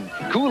Ruxpin,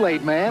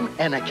 Kool-Aid Man,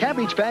 and a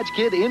Cabbage Patch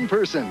Kid in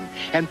person.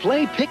 And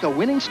play Pick a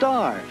Winning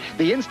Star,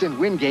 the instant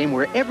win game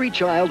where every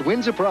child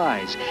wins a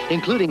prize,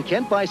 including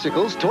Kent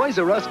bicycles, Toys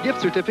R Us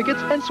gift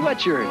certificates, and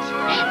sweatshirts.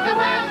 It's the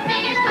world's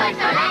biggest toy,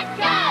 so let's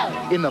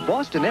go! In the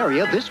Boston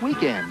area this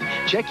weekend.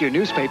 Check your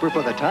newspaper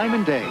for the time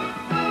and day.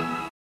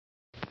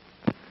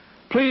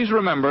 Please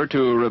remember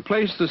to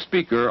replace the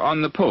speaker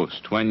on the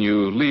post when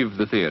you leave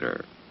the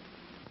theater.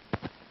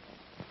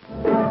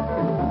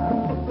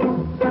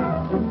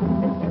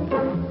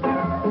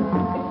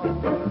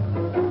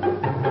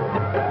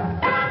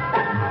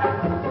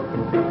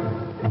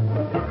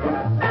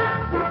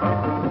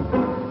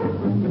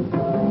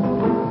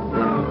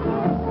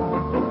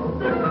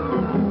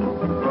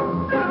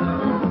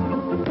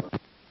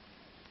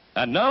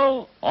 And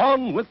now,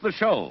 on with the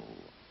show.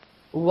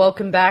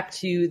 Welcome back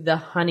to the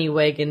Honey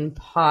Wagon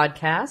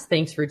podcast.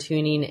 Thanks for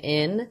tuning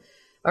in.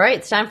 All right,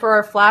 it's time for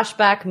our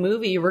flashback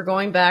movie. We're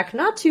going back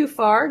not too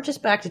far,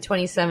 just back to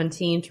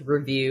 2017 to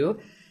review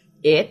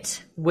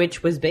It,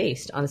 which was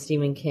based on a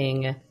Stephen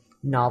King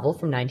novel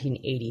from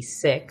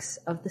 1986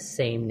 of the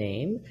same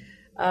name.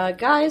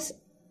 Guys,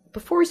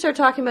 before we start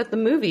talking about the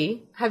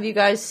movie, have you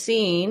guys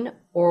seen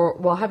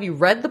have you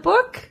read the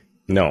book?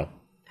 No.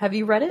 Have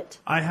you read it?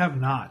 I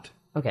have not.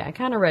 Okay, I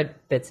kind of read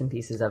bits and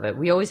pieces of it.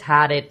 We always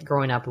had it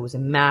growing up. It was a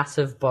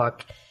massive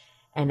book,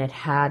 and it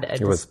had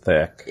It was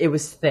thick. It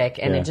was thick,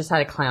 and it just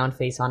had a clown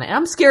face on it. And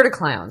I'm scared of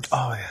clowns.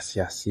 Oh,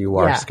 yes, you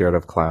are scared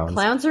of clowns.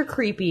 Clowns are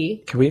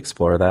creepy. Can we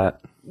explore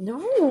that? No.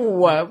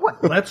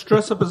 What? Let's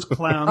dress up as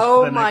clowns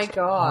Oh for the my next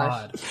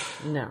gosh. pod.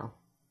 No.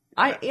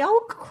 I'll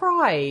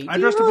cry. I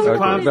dressed up as a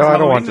clown for I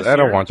Halloween don't this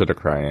year. want you to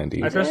cry,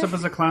 Andy. I dressed up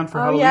as a clown for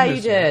Oh, Halloween yeah,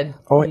 this you year. did.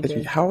 Oh, You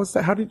did. how was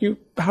that? How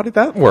did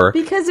that work?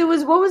 Because it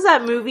was, what was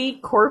that movie?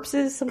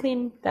 Corpses?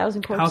 Something?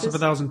 Thousand Corpses? House of a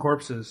Thousand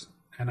Corpses.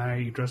 And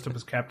I dressed up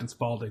as Captain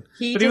Spaulding.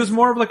 He was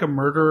more of like a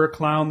murderer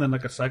clown than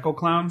like a psycho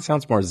clown.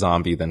 Sounds more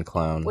zombie than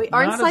clown. Wait,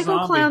 aren't Not a psycho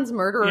zombie. clowns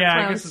murderer Yeah,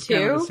 clowns I guess it's too?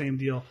 kind of the same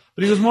deal.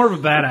 But he was more of a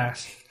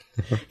badass.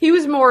 He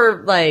was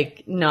more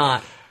like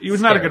not. He was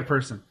not a good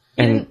person.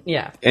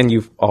 And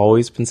you've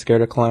always been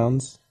scared of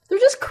clowns? They're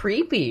just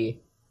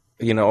creepy.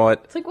 You know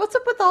what? It's like, what's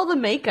up with all the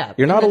makeup?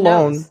 You're not and the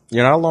alone. nose?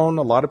 You're not alone.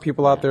 A lot of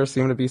people out there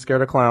seem to be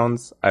scared of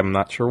clowns. I'm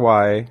not sure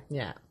why.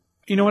 Yeah.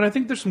 You know what? I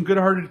think there's some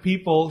good-hearted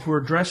people who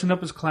are dressing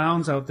up as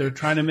clowns out there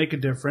trying to make a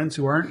difference,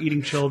 who aren't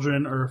eating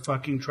children or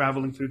fucking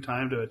traveling through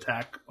time to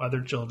attack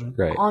other children.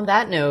 Right. On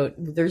that note,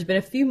 there's been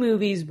a few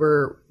movies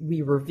where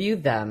we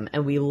reviewed them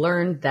and we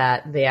learned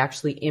that they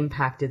actually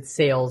impacted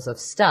sales of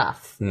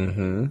stuff.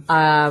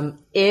 Mm-hmm.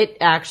 It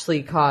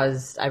actually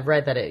caused, I've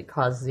read that it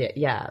caused,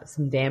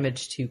 some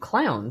damage to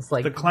clowns.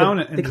 Like the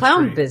clown the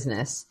clown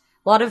business.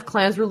 A lot of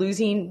clowns were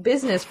losing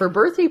business for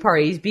birthday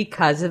parties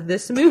because of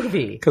this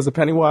movie. Because of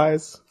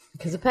Pennywise.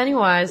 Because of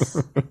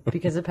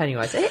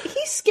Pennywise.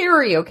 He's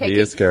scary, okay? He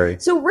is scary.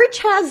 So Rich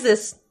has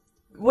this,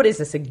 what is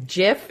this, a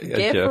GIF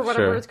or whatever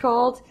sure. it's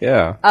called?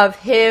 Yeah. Of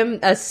him,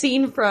 a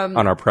scene from...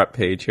 On our prep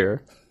page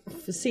here.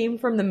 A scene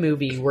from the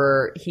movie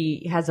where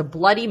he has a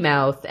bloody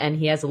mouth and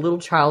he has a little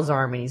child's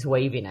arm and he's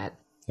waving it.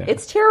 Yeah.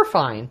 It's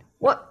terrifying.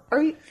 What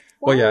are you...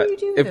 Why are you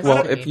doing this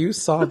to me? If you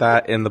saw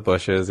that in the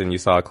bushes and you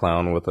saw a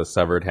clown with a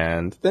severed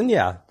hand, then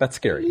yeah, that's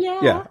scary.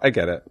 Yeah, I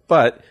get it.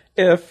 But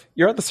if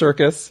you're at the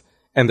circus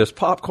and there's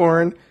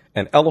popcorn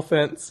and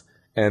elephants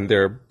and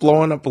they're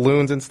blowing up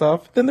balloons and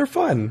stuff, then they're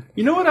fun.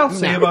 You know what I'll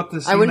say about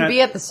this scene? I wouldn't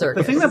be at the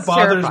circus. The thing that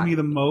bothers me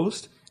the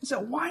most is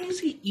that why is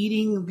he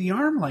eating the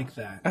arm like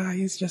that?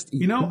 He's just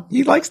you know,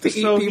 he likes to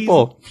eat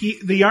people.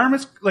 The arm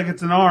is like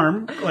it's an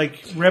arm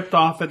like ripped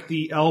off at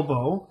the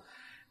elbow,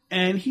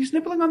 and he's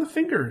nibbling on the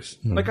fingers.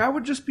 Like I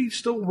would just be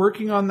still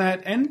working on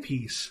that end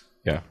piece.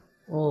 Yeah.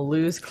 Well,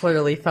 Lou's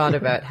clearly thought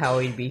about how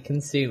he'd be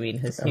consuming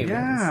his humans.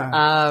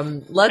 Yeah.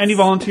 Any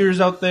volunteers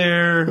out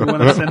there who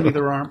want to send me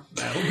their arm?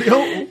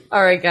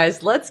 All right,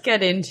 guys, let's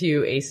get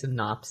into a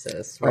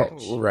synopsis.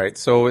 Rich. Right.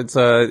 So it's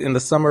in the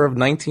summer of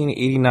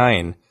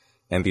 1989,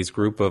 and these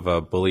group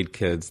of bullied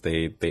kids,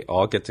 they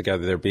all get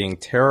together. They're being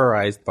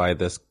terrorized by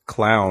this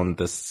clown,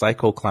 this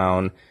psycho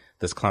clown.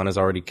 This clown has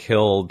already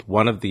killed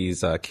one of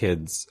these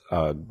kids'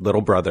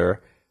 little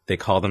brother. They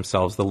call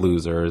themselves the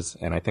Losers,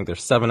 and I think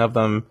there's 7 of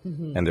them,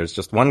 and there's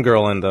just one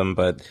girl in them,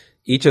 but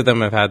each of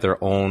them have had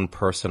their own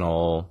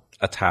personal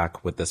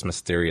attack with this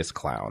mysterious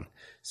clown.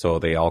 So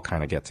they all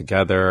kind of get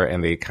together,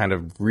 and they kind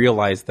of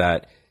realize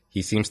that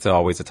he seems to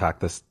always attack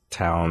this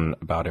town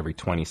about every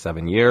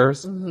 27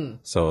 years.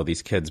 So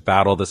these kids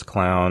battle this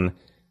clown.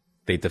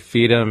 They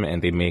defeat him, and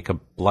they make a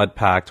blood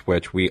pact,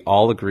 which we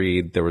all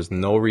agreed there was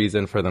no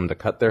reason for them to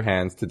cut their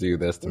hands to do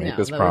this, to make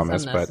this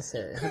promise. But that's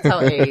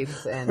how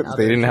AIDS and other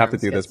they didn't have to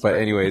do this. But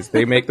started. anyways,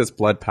 they make this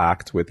blood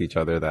pact with each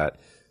other that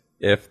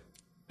if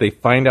they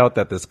find out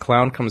that this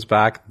clown comes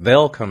back,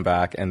 they'll come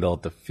back and they'll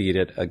defeat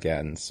it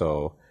again.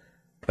 So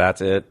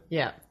that's it.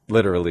 Yeah.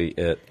 Literally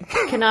it.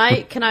 Can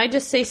I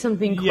just say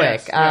something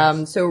quick?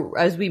 Yes. So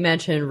as we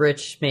mentioned,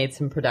 Rich made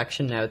some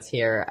production notes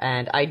here,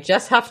 and I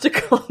just have to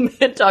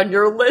comment on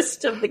your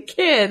list of the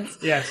kids.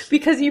 Yes.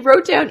 Because he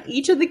wrote down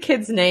each of the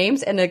kids'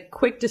 names and a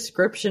quick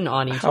description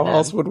on each of them. How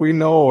else would we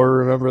know or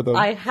remember them?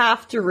 I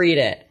have to read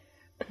it.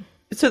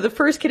 So the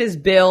first kid is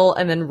Bill,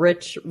 and then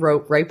Rich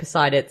wrote right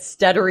beside it,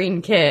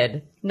 stuttering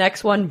kid.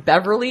 Next one,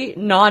 Beverly,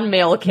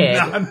 non-male kid.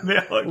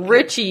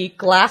 Richie,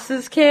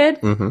 glasses kid.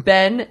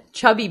 Ben,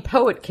 chubby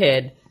poet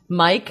kid.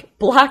 Mike,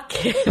 black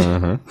kid.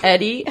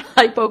 Eddie,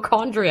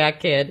 hypochondriac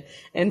kid.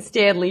 And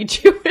Stanley,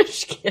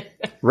 Jewish kid.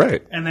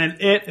 Right. And then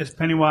it is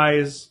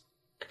Pennywise,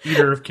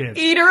 eater of kids.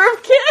 Eater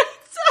of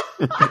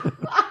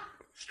kids!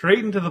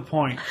 Straight and to the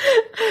point.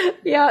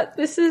 Yeah,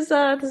 this is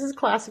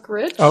classic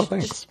Rich. Oh,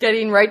 thanks. Just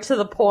getting right to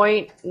the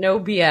point, no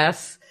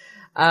BS.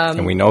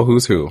 And we know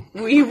who's who.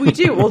 We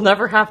do. We'll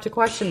never have to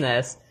question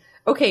this.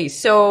 Okay,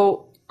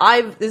 so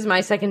this is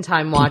my second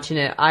time watching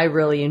it. I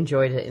really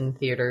enjoyed it in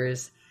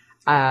theaters.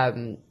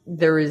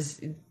 There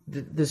is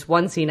this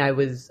one scene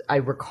I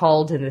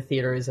recalled in the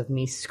theaters of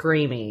me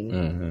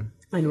screaming.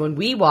 And when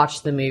we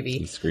watched the movie,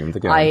 he screamed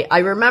again. I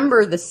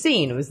remember the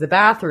scene. It was the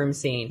bathroom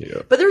scene.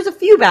 Yeah. But there's a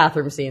few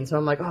bathroom scenes, so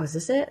I'm like, oh, is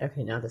this it?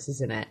 Okay, no, this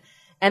isn't it.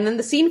 And then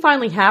the scene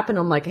finally happened.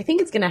 I'm like, I think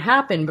it's going to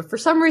happen, but for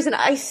some reason,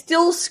 I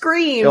still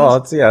screamed. Well,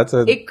 it's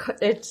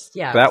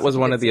that was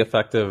one of the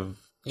effective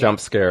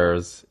jump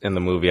scares in the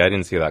movie. I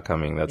didn't see that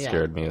coming. That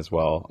scared me as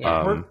well.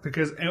 Yeah.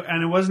 Because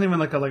it wasn't even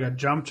like a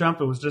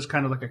jump. It was just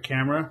kind of like a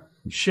camera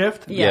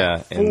shift.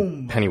 Yeah, Boom.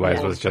 and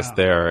Pennywise was just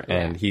there,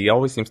 and he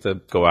always seems to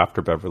go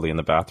after Beverly in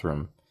the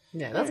bathroom.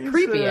 Yeah, that's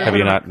creepy. Have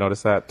you not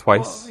noticed that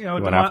twice? Well,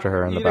 he went after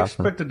her in the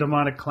bathroom. You'd expect a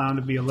demonic clown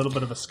to be a little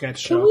bit of a sketch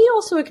show. Can we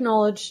also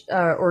acknowledge,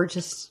 or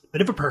just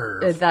bit of a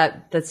perv,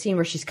 that scene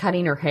where she's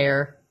cutting her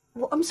hair?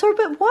 Well, I'm sorry,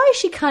 but why is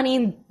she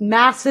cutting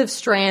massive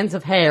strands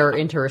of hair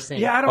into her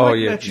sink? Yeah, I don't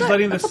like that. She's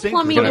letting the sink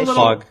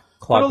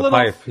clog the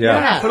pipe.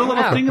 Put a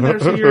little thing in there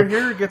so your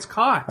hair gets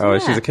caught. Oh,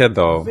 she's a kid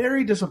though.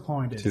 Very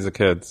disappointed. She's a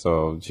kid,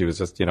 so she was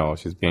just,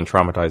 she's being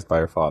traumatized by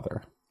her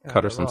father.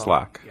 Cut her some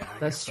slack. Yeah,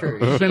 that's true.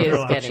 She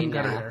is getting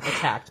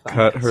attacked by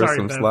Cut her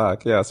some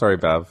slack. Yeah, sorry,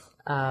 Bev.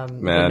 The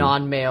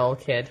non-male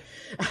kid.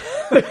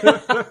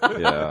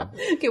 Yeah.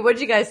 Okay, what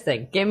did you guys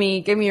think? Give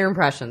me your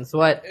impressions.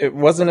 What? It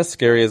wasn't as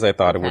scary as I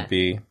thought it would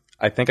be.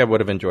 I think I would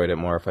have enjoyed it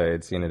more if I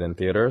had seen it in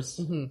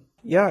theaters.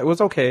 Yeah, it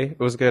was okay. It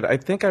was good. I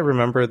think I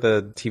remember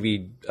the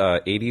TV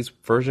 80s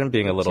version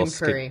being a little it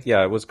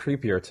was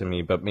creepier to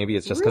me, but maybe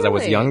it's just because I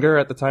was younger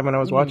at the time when I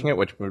was watching it,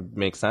 which would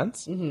make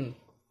sense.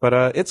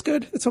 But it's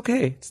good. It's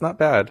okay. It's not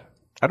bad.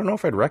 I don't know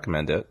if I'd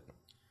recommend it.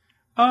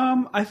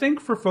 I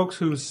think for folks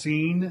who've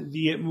seen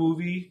the It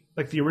movie,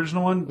 like the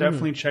original one,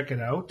 definitely check it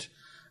out.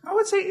 I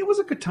would say it was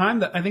a good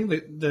time. I think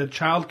the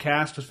child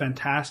cast was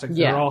fantastic.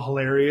 They're all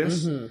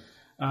hilarious.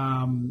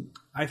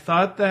 I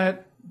thought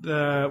that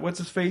what's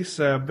his face,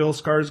 Bill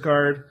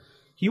Skarsgård,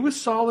 he was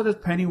solid as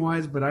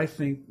Pennywise, but I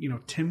think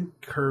Tim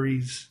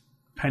Curry's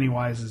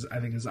Pennywise is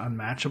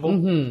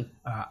unmatchable.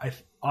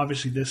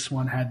 Obviously, this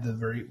one had the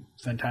very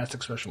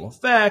fantastic special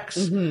effects.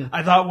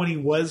 I thought when he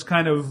was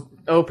kind of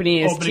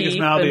opening his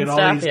mouth, he had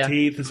all these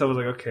teeth, and so I was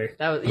like, okay.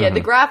 That was,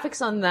 the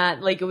graphics on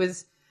that, like it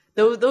was.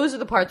 Those are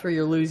the parts where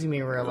you're losing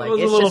me. Where like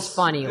it's just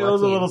funny. It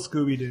was a little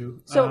Scooby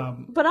Doo. So,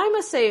 but I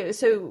must say,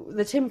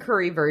 the Tim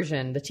Curry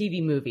version, the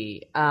TV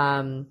movie,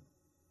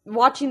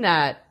 watching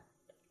that,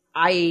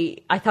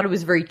 I thought it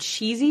was very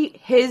cheesy.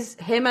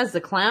 Him as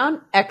the clown,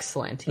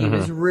 excellent. He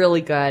was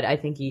really good. I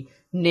think he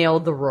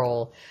nailed the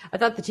role. I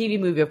thought the TV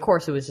movie, of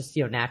course, it was just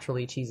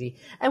naturally cheesy.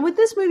 And with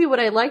this movie, what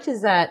I liked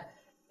is that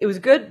it was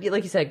good,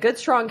 like you said, good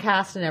strong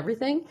cast and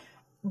everything.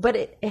 but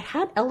it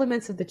had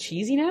elements of the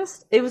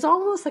cheesiness. It was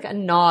almost like a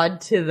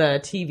nod to the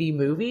TV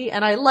movie,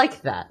 and I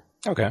liked that.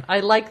 Okay. I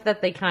like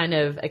that they kind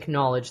of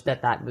acknowledged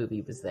that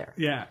movie was there.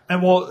 Yeah.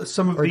 And well,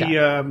 some of the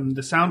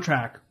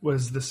soundtrack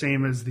was the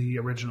same as the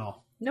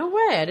original. No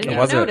way. I didn't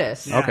even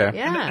notice. Yeah. Okay.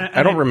 Yeah.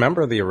 I don't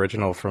remember the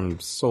original from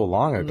so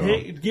long ago.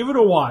 Hey, give it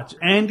a watch.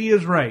 Andie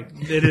is right.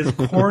 It is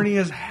corny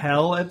as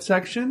hell at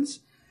sections,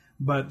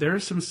 but there are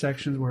some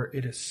sections where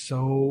it is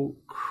so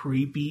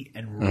creepy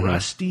and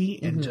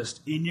rusty and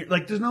just in your...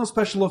 Like, there's no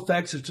special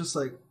effects. It's just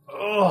like,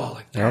 oh,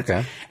 like that.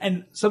 Okay.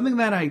 And something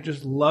that I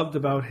just loved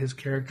about his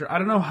character, I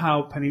don't know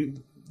how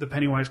the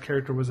Pennywise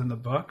character was in the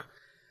book,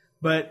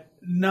 but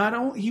not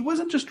only... He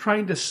wasn't just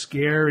trying to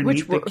scare and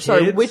eat the kids.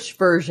 Sorry, which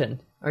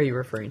version are you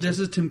referring to? This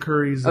is Tim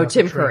Curry's Tim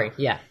portrayal. Curry,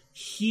 yeah.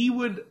 He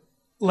would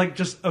like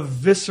just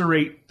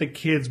eviscerate the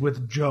kids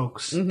with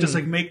jokes. Just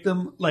like make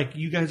them like,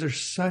 you guys are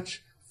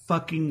such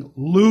fucking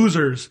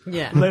losers.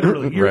 Yeah.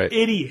 Literally. You're Right.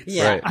 idiots.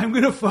 Yeah. Right. I'm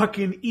gonna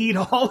fucking eat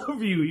all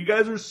of you. You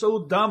guys are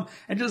so dumb.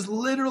 And just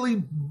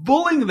literally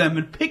bullying them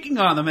and picking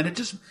on them. And it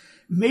just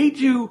made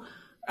you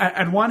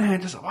at one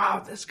hand just,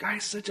 wow, this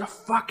guy's such a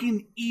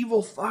fucking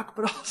evil fuck,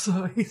 but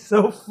also he's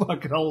so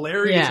fucking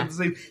hilarious. Yeah. At the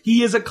same,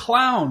 he is a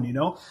clown, you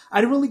know?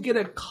 I didn't really get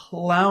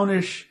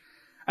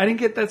I didn't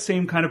get that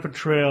same kind of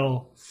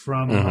portrayal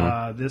from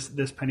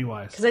this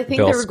Pennywise. Because I think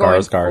Bill they were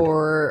going Skarsgård.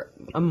 for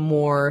a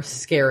more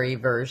scary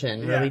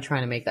version, really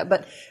trying to make that.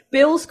 But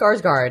Bill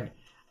Skarsgård,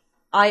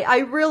 I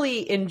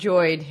really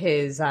enjoyed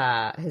his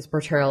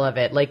portrayal of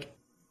it. Like,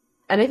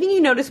 and I think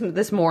you noticed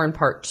this more in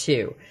part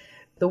 2.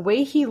 The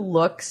way he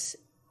looks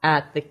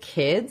at the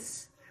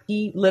kids,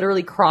 he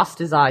literally crossed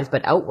his eyes,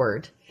 but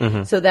outward.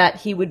 So that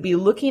he would be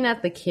looking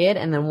at the kid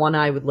and then one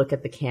eye would look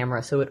at the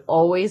camera. So it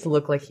always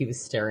looked like he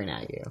was staring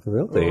at you.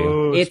 Really?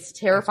 Oh, It's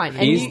terrifying.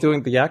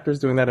 The actor's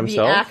doing that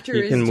himself? The actor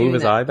He can is move doing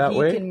his that. eye that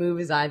way? He can move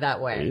his eye that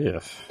way. Yeah.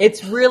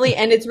 It's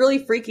really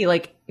freaky.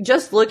 Like,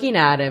 just looking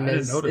at him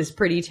is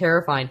pretty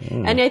terrifying.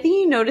 And I think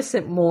you notice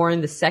it more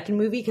in the second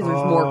movie because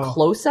there's more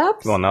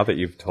close-ups. Well, now that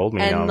you've told me,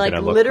 now And I'm like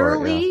gonna look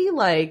literally, for it,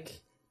 like,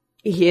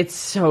 it's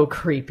so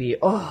creepy.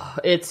 Oh,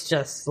 it's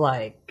just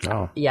like,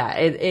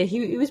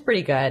 he was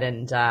pretty good.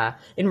 And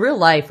in real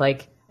life,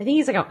 like, I think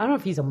he's like, I don't know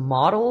if he's a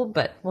model,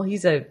 but, well,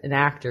 he's an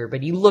actor,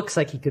 but he looks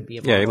like he could be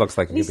a model. Yeah, he looks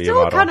like he could be a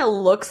still model. kind of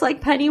looks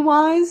like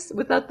Pennywise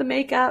without the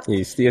makeup.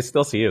 You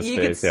still see his You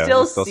face. can Yeah,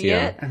 still see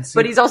him. it,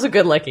 but he's also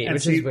good looking,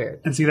 which is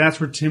weird. And see, that's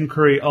where Tim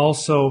Curry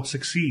also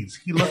succeeds.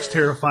 He looks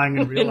terrifying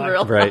in real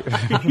life. Right.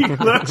 He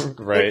looks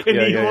Right. like an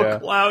Yeah, evil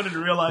clown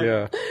in real life.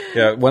 Yeah.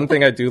 Yeah. One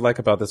thing I do like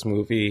about this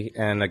movie,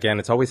 and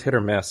again, it's always hit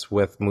or miss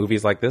with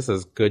movies like this,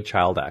 is good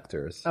child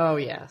actors. Oh,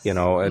 yes. You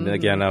know, and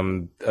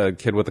again, a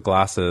kid with the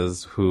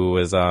glasses who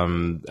is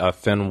Finn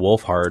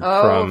Wolfhard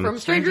from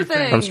Stranger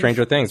Things. From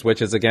Stranger Things,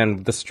 which is,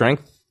 again, the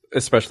strength,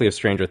 especially of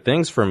Stranger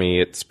Things for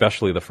me,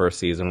 especially the first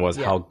season, was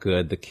how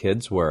good the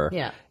kids were.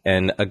 Yeah.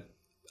 And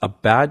a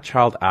bad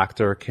child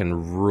actor can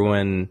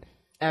ruin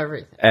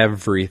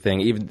everything.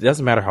 Even, it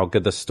doesn't matter how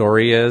good the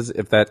story is.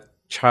 If that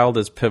child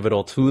is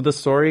pivotal to the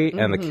story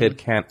and the kid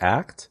can't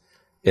act,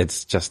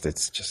 it's just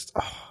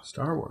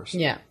Star Wars.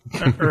 Yeah.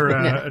 Or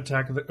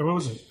Attack of the... What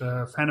was it?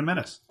 Phantom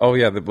Menace. Oh,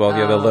 yeah. The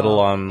little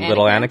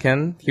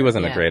Anakin. He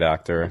wasn't a great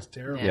actor. That's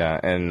terrible. Yeah.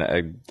 And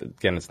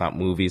again, it's not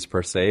movies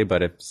per se,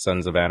 but if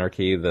Sons of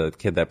Anarchy, the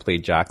kid that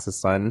played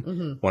Jax's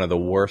son, one of the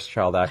worst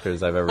child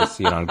actors I've ever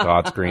seen on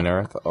God's green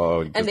earth.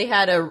 Oh, And they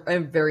had a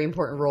very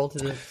important role to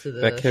the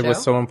that kid show.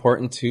 was so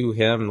important to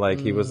him. Like,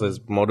 he was his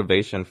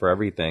motivation for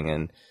everything.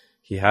 And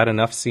he had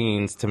enough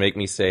scenes to make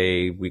me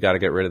say, we got to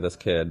get rid of this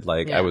kid.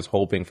 Like, I was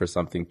hoping for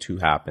something to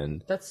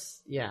happen.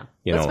 That's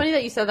funny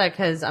that you said that,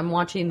 because I'm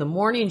watching the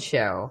morning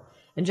show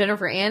and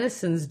Jennifer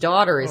Aniston's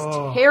daughter is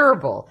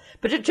terrible.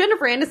 But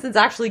Jennifer Aniston's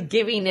actually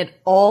giving it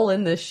all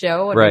in the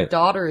show, and her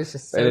daughter is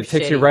just so and it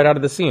takes shitty. you right out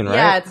of the scene, right?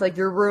 Yeah, it's like,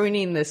 you're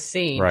ruining the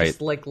scene. Right.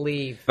 Just, like,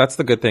 leave. That's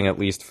the good thing, at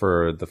least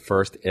for the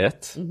first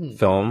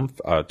film,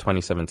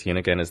 2017,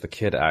 again, is the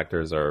kid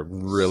actors are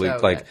really, So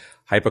like, good.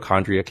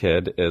 Hypochondria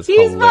Kid is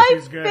He's hilarious. my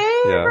He's good.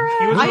 favorite. Yeah.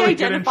 He was I really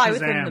good in identify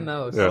with him Shazam. the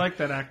most. I like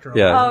that actor.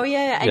 Yeah. Oh,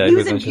 yeah. And Yeah, he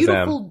was in in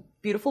Shazam.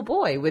 Beautiful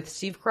Boy with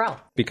Steve Carell.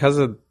 Because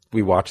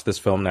we watched this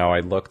film now, I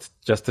looked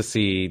just to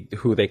see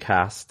who they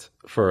cast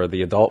for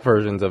the adult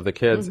versions of the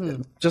kids.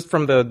 Just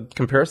from the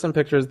comparison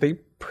pictures, the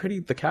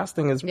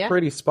casting is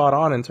pretty spot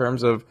on in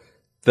terms of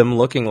them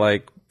looking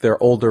like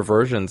they're older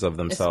versions of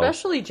themselves.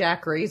 Especially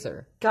Jack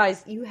Razor.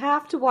 Guys, you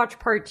have to watch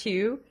part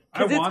 2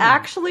 because I it's want to.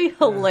 actually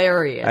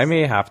hilarious. I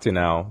may have to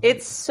now.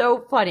 It's so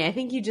funny. I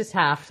think you just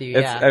have to.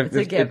 It's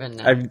a given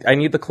now. I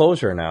need the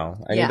closure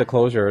now. I need the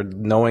closure,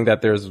 knowing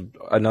that there's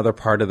another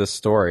part of the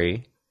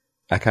story.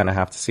 I kind of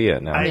have to see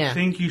it now. I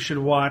think you should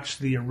watch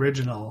the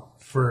original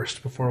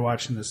first before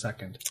watching the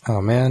second.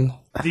 Oh, man.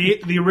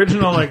 The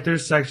original, like,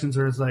 there's sections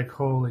where it's like,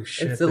 holy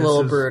shit. It's a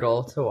little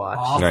brutal to watch.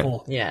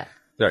 Awful. Right. Yeah.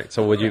 All right.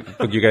 So would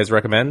you guys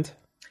recommend?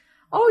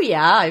 Oh,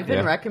 yeah. I've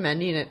been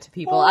recommending it to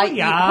people. Oh,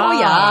 yeah.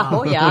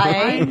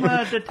 I'm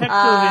a detective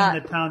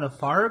in the town of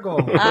Fargo.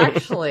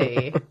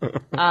 Actually,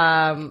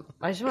 I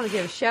just want to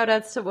give shout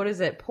outs to, what is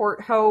it, Port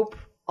Hope,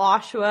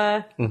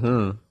 Oshawa,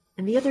 Mm-hmm.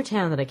 and the other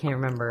town that I can't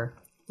remember.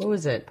 What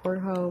was it? Port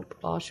Hope,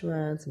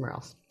 Oshawa, and somewhere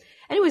else.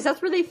 Anyways,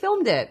 that's where they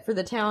filmed it for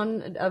the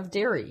town of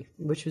Derry,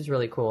 which was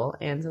really cool.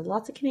 And so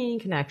lots of Canadian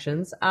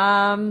connections.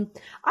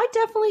 I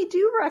definitely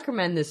do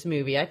recommend this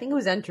movie. I think it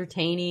was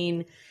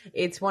entertaining.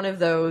 It's one of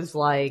those,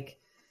 like,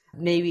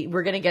 maybe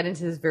we're going to get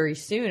into this very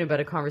soon about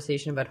a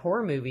conversation about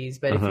horror movies.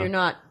 But if you're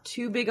not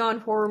too big on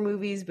horror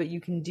movies, but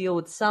you can deal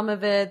with some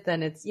of it,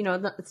 then it's, you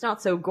know, it's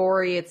not so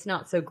gory. It's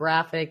not so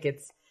graphic.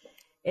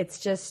 It's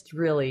just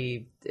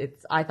really,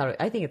 I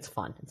think it's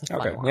fun. It's a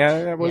fun watch.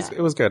 Yeah, it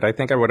was good. I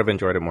think I would have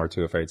enjoyed it more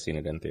too if I had seen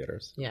it in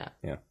theaters. Yeah.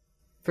 Yeah.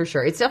 For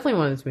sure. It's definitely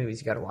one of those movies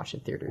you got to watch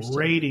in theaters too.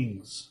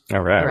 Ratings. All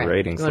right.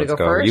 Ratings. You wanna Let's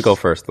go first? You go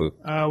first, Luke.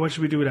 What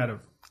should we do it out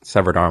of?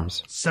 Severed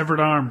Arms. Severed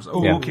Arms.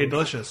 Oh, Yeah. okay,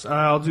 delicious.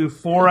 I'll do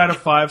 4 out of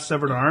 5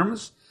 Severed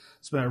Arms.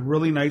 It's been a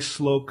really nice,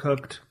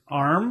 slow-cooked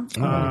arm. It's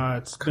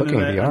been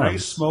cooking a the arms.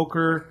 nice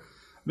smoker,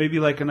 maybe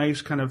like a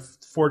nice kind of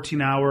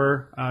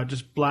 14-hour,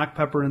 just black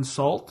pepper and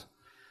salt.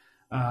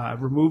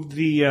 Removed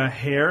the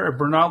hair,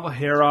 burned all the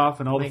hair off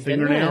and all the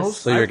fingernails. goodness.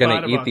 So you're going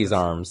thought to eat about these this.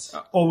 arms.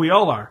 Oh, we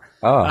all are.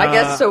 Oh. I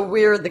guess so.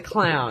 We're the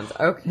clowns.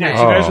 Okay. Yeah, you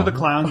guys are the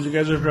clowns. You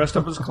guys are dressed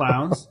up as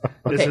clowns.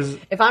 Okay.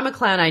 If I'm a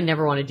clown, I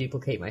never want to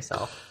duplicate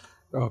myself.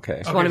 Okay.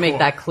 Just want to make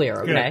that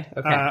clear. Okay.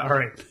 Good. Okay. All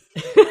right.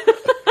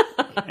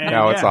 And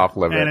Now it's off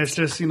limits. And it's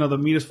just, the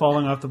meat is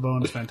falling off the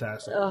bone. It's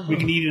fantastic. We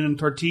can eat it in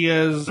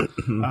tortillas,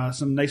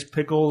 some nice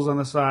pickles on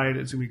the side.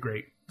 It's going to be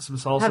great. Some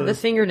salsa. Have the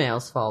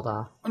fingernails fall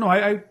off? Oh, no,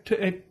 I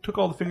took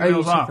all the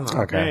fingernails took off. them off.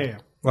 Okay. Yeah.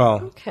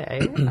 Well.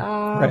 Okay.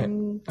 Right.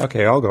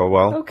 Okay, I'll go.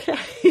 Well.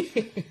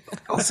 Okay.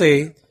 I'll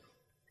say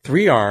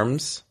 3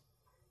 arms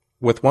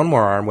with 1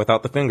 more arm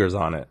without the fingers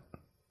on it.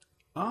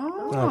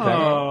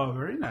 Oh,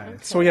 very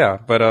nice. So yeah,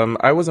 but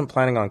I wasn't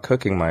planning on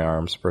cooking my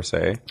arms per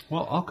se.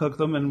 Well, I'll cook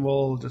them and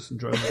we'll just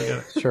enjoy them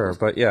together. Sure,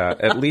 but yeah,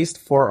 at least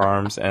 4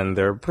 arms, and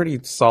they're pretty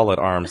solid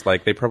arms.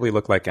 Like, they probably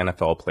look like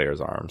NFL players'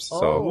 arms.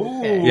 So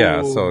okay.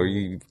 yeah, so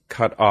you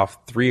cut off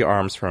 3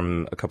 arms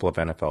from a couple of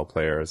NFL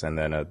players, and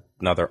then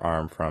another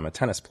arm from a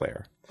tennis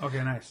player.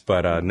 Okay, nice.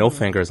 But no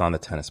fingers on the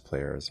tennis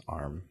player's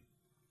arm,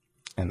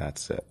 and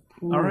that's it.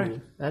 Ooh, all right.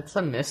 That's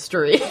a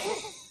mystery.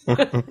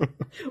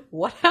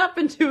 What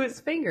happened to his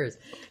fingers?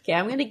 Okay,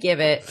 I'm going to give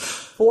it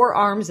 4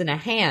 arms and a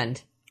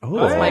hand.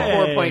 Oh, that's my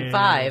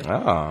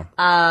 4.5.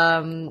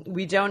 Oh.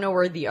 We don't know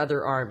where the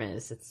other arm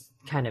is. It's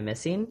kind of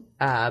missing.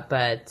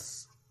 But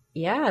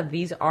yeah,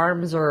 these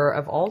arms are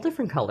of all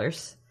different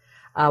colors.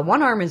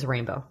 1 arm is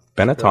rainbow.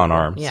 Benetton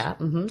arms. Yeah.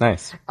 Mm-hmm.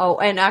 Nice. Oh,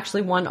 and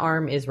actually 1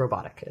 arm is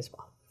robotic as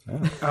well.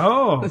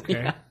 Oh, okay.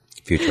 Yeah.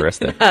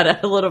 Futuristic.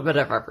 Had a little bit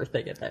of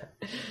everything in there.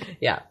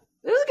 Yeah.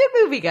 It was a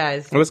good movie,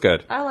 guys. It was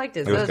good. I liked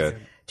it. It was good.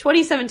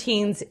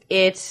 2017's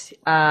It.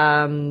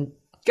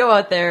 Go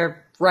out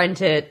there,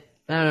 rent it.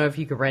 I don't know if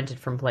you could rent it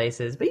from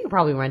places, but you can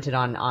probably rent it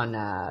on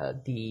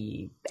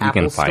the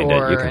Apple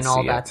Store and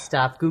all that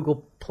stuff.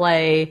 Google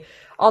Play,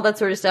 all that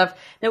sort of stuff.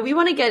 Now, we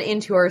want to get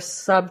into our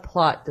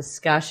subplot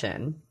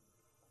discussion,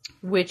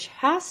 which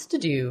has to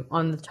do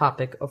on the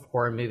topic of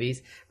horror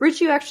movies.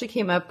 Rich, you actually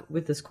came up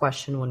with this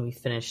question when we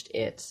finished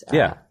It.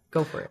 Yeah.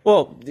 Go for it.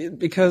 Well,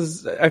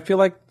 because I feel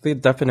like the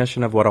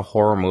definition of what a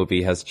horror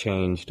movie has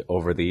changed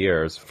over the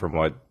years from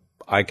what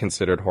I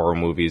considered horror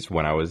movies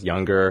when I was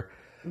younger.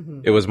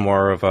 Mm-hmm. It was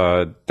more of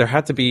there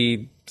had to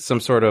be some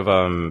sort of,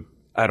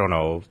 I don't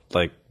know,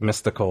 like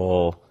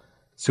mystical,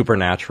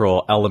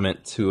 supernatural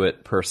element to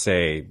it per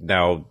se.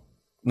 Now,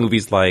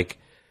 movies like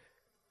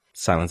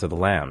Silence of the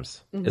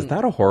Lambs, is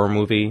that a horror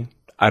movie?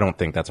 I don't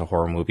think that's a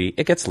horror movie.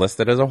 It gets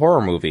listed as a horror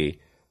movie.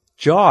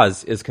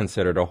 Jaws is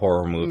considered a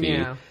horror movie.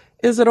 Yeah.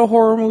 Is it a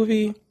horror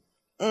movie?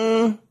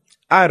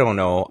 I don't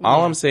know.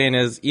 All I'm saying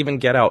is, even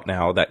Get Out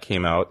now, that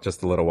came out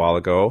just a little while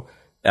ago,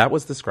 that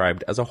was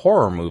described as a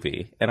horror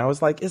movie. And I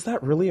was like, is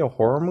that really a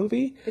horror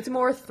movie? It's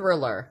more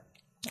thriller.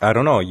 I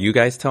don't know. You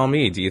guys tell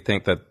me. Do you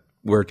think that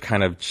we're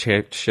kind of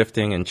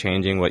shifting and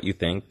changing what you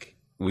think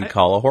we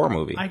call a horror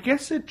movie? I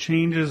guess it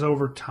changes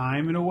over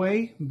time in a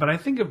way, but I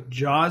think if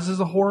Jaws is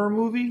a horror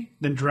movie,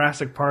 then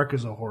Jurassic Park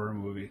is a horror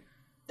movie.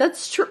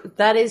 That's true.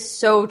 That is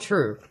so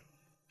true.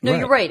 No, Right.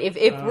 You're right.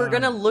 If we're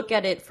going to look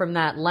at it from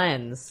that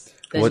lens,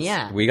 then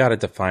yeah. We got to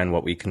define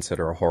what we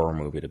consider a horror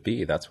movie to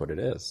be. That's what it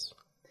is.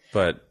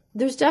 But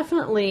there's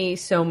definitely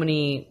so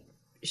many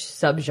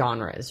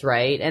subgenres,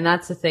 right? And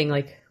that's the thing.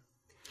 Like,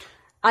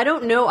 I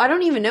don't know. I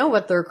don't even know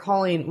what they're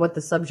calling, what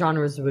the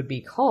subgenres would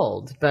be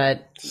called,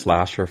 but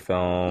slasher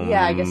film.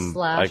 Yeah, I guess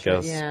slasher. I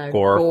guess yeah,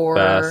 gore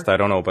fest. I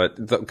don't know, but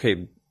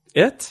okay,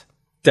 It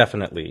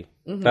definitely.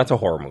 That's a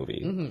horror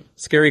movie.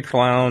 Scary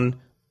clown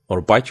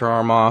will bite your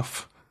arm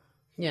off.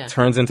 Yeah.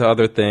 Turns into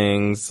other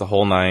things, the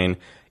whole 9.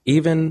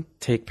 Even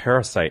take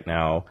Parasite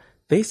now.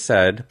 They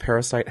said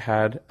Parasite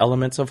had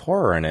elements of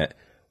horror in it.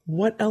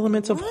 What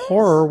elements of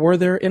horror were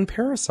there in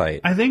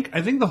Parasite? I think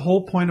the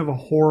whole point of a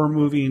horror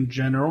movie in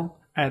general,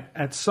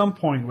 at some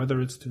point,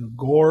 whether it's through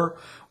gore,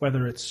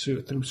 whether it's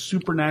through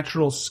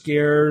supernatural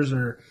scares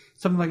or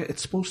something like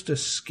it's supposed to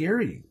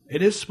scare you.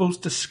 It is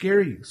supposed to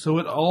scare you. So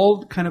it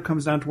all kind of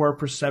comes down to our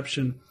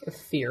perception of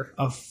fear.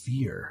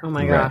 Oh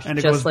my gosh. And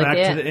it just goes like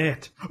back to the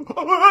it.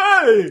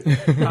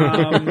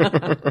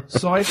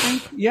 So I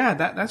think,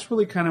 that's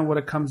really kind of what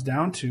it comes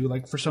down to.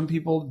 Like for some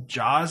people,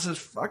 Jaws is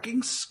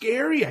fucking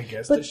scary, I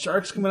guess. The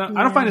sharks coming out.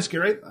 I don't find it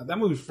scary. That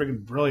movie's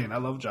freaking brilliant. I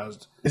love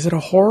Jaws. Is it a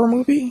horror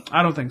movie?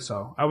 I don't think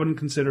so. I would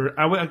consider it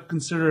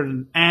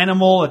an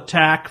animal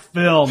attack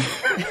film.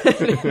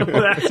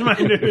 That's my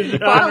new genre.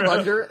 Filed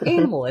under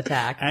animal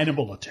attack.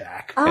 Animal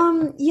attack.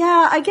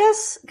 Yeah, I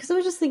guess, because I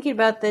was just thinking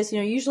about this,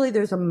 usually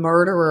there's a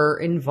murderer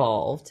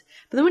involved.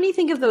 But then when you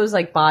think of those,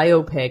 like,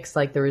 biopics,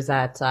 like there was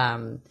that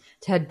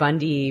Ted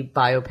Bundy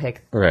biopic.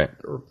 Right.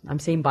 I'm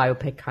saying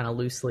biopic kind of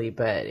loosely,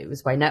 but it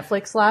was by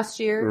Netflix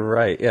last year.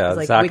 Right, yeah. It was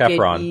like Zac Wicked,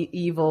 Efron.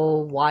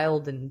 Evil,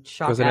 Wild, and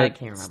Shocked. Wasn't I it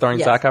can't remember. starring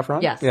Zac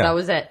Efron? Yes, Yeah. that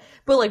was it.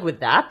 But, like, would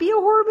that be a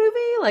horror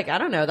movie? Like, I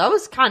don't know. That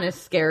was kind of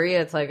scary.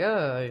 It's like,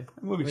 oh.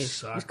 That movie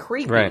sucked. It was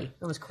creepy. Right.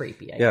 It was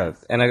creepy, I Yeah,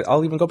 guess. and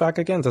I'll even go back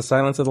again to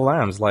Silence of the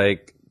Lambs,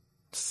 like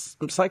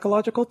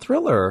psychological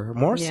thriller,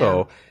 more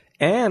so.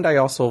 And I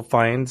also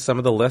find some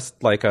of the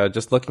list, like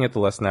just looking at the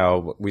list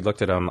now, we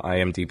looked at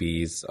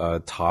IMDb's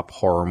top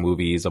horror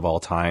movies of all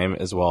time,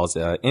 as well as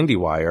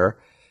IndieWire,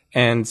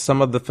 and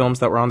some of the films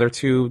that were on there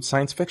too,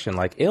 science fiction,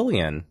 like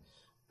Alien.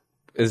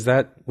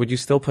 Would you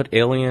still put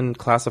Alien,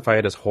 classify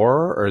it as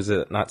horror, or is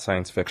it not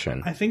science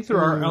fiction? I think there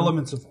are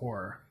elements of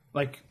horror.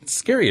 Like, it's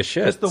scary as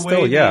shit. Just the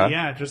way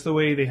just the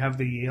way they have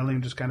the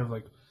alien just kind of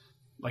like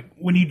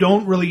when you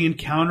don't really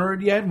encounter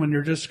it yet, when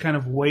you're just kind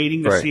of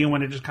waiting to see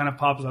when it just kind of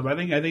pops up. I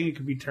think it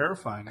could be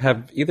terrifying.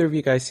 Have either of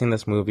you guys seen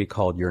this movie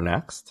called You're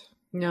Next?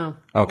 No.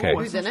 Okay.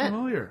 Who's in it?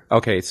 Familiar.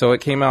 Okay, so it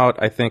came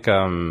out, I think, I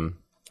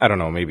don't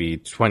know, maybe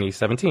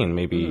 2017,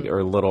 maybe, or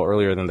a little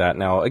earlier than that.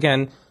 Now,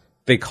 again,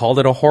 they called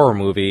it a horror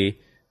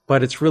movie,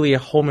 but it's really a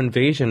home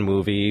invasion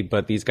movie.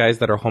 But these guys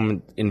that are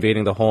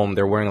invading the home,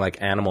 they're wearing like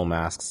animal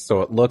masks,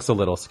 so it looks a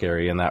little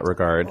scary in that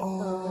regard.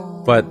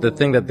 But the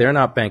thing that they're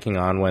not banking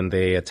on when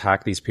they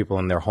attack these people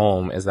in their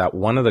home is that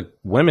one of the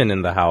women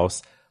in the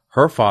house,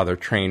 her father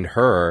trained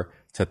her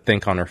to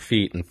think on her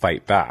feet and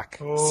fight back.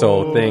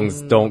 So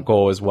things don't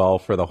go as well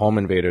for the home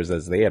invaders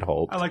as they had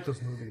hoped. I like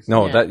those movies.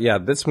 No,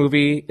 this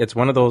movie, it's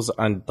one of those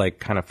like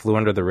kind of flew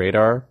under the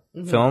radar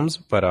films,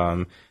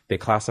 but they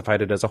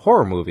classified it as a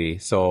horror movie.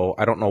 So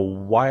I don't know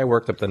why I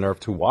worked up the nerve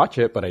to watch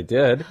it, but I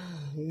did.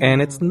 And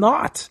it's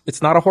not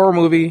a horror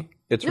movie.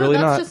 It's really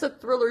not. That's just a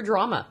thriller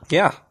drama.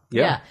 Yeah.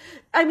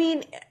 I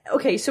mean,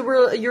 okay,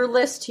 so your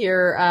list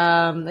here,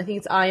 I think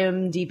it's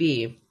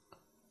IMDb.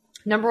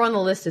 Number 1 on the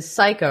list is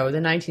Psycho,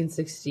 the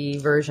 1960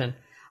 version.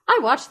 I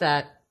watched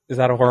that. Is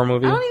that a horror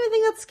movie? I don't even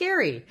think that's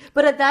scary.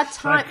 But at that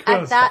time,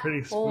 at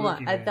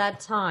that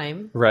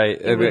time,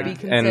 right, it would be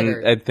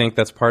considered. And I think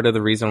that's part of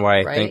the reason why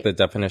I think the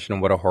definition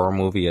of what a horror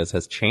movie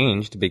has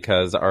changed,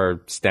 because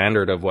our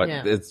standard of what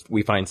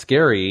we find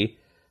scary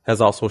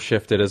has also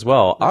shifted as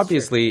well. That's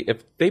obviously,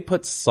 if they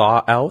put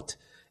Saw out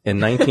in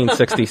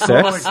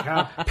 1966,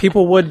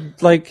 people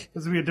would like.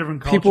 This would be a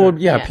different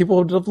culture. People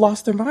would have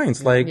lost their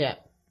minds.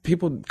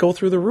 People go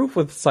through the roof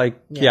with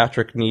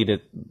psychiatric need.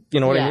 You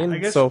know what I mean? I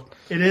guess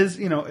it is,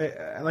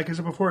 like I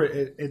said before,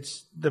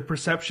 it's the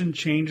perception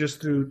changes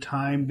through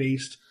time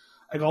based,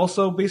 like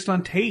also based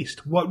on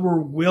taste, what we're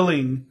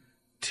willing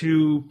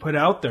to put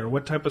out there,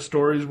 what type of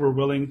stories we're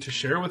willing to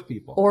share with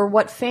people. Or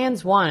what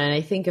fans want. And I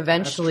think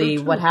eventually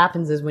what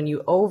happens is when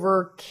you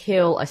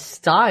overkill a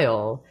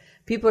style,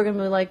 people are going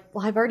to be like,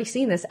 well, I've already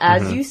seen this.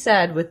 As you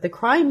said, with the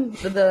court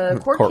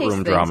case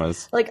things.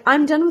 Dramas. Like,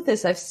 I'm done with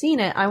this. I've seen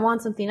it. I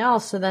want something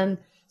else. So then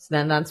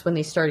that's when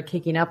they started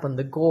kicking up on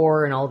the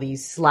gore and all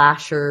these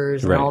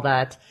slashers and all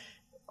that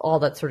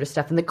sort of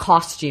stuff. And the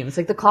costumes.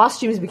 Like, the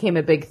costumes became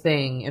a big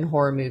thing in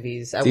horror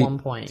movies at one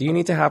point. Do you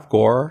need to have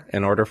gore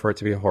in order for it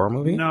to be a horror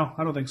movie? No,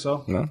 I don't think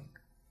so. No?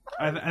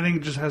 I think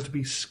it just has to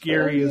be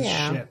scary as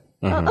shit.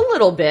 A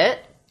little bit.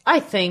 I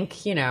think,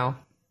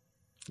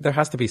 there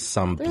has to be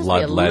some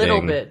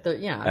bloodletting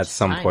at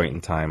some point in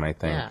time, I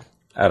think. Yeah.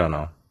 I don't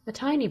know. A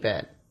tiny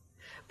bit.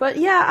 But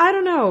I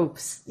don't know.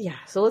 Yeah,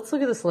 so let's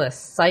look at this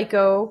list.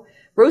 Psycho,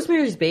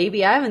 Rosemary's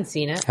Baby, I haven't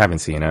seen it.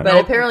 But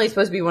apparently it's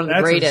supposed to be one of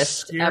the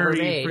greatest ever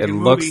made.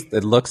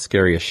 It looks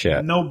scary as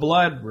shit. No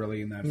blood,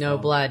 really, in that film. No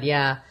blood,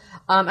 yeah.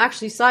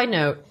 Actually, side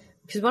note,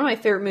 because one of my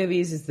favorite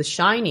movies is The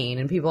Shining,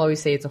 and people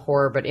always say it's a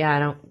horror, but I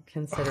don't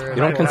consider it.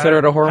 You don't consider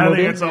it a horror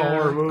movie? I think it's a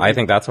horror movie. I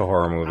think that's a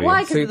horror movie.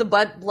 Why? Because of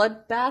the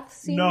bloodbath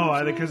scene? No,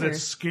 I think because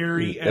it's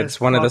scary as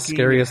It's one of the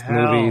scariest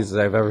movies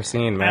I've ever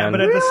seen, man.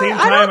 But at the same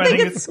time, I think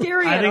it's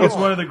scary I think it's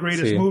one of the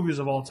greatest movies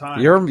of all time.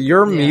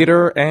 Your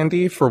meter,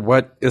 Andy, for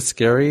what is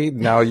scary,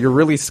 now you're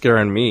really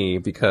scaring me,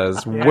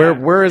 because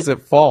where does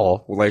it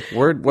fall? Like,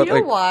 where? What?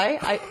 You know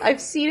why?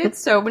 I've seen it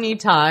so many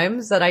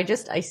times that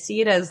I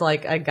see it as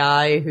like a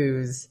guy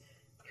who's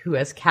who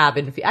has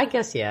cabin fever. I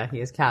guess, he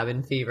has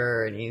cabin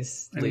fever and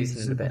he's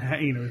losing it a bit.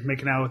 He's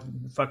making out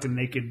with fucking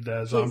naked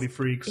zombie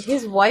freaks.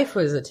 His wife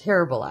was a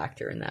terrible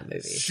actor in that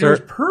movie. She was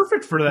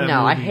perfect for that movie.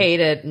 No, I hate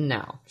it.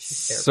 No.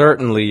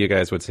 Certainly you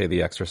guys would say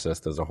The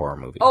Exorcist is a horror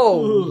movie.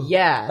 Oh,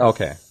 yes.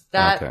 Okay.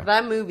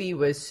 That movie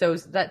was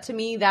to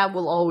me, that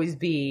will always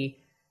be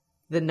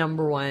the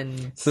number one.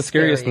 It's the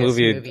scariest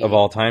movie of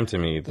all time to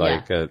me.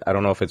 Like, I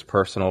don't know if it's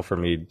personal for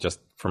me, just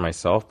for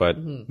myself, but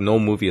no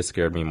movie has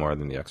scared me more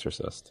than The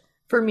Exorcist.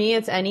 For me,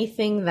 it's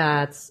anything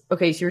that's...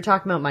 Okay, so you're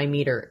talking about my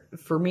meter.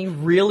 For me,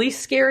 really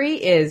scary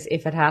is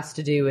if it has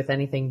to do with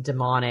anything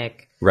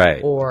demonic.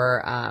 Right.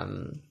 Or,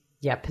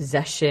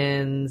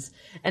 possessions.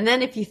 And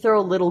then if you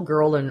throw a little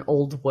girl and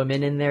old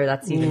woman in there,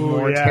 that's even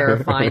more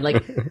terrifying.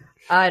 Like,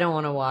 I don't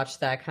want to watch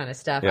that kind of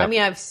stuff. Yeah. I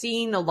mean, I've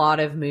seen a lot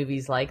of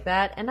movies like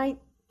that, and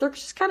they're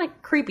just kind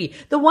of creepy.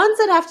 The ones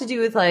that have to do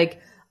with, like,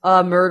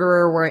 a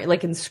murderer wearing,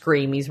 like in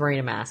Scream, he's wearing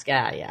a mask.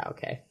 Yeah,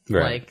 okay.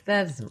 Right. Like,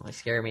 that doesn't really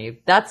scare me.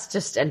 That's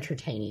just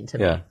entertaining to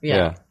me.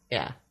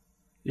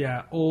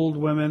 Yeah, old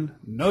women,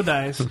 no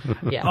dice.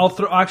 Yeah. I'll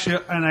throw,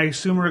 actually, and I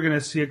assume we're going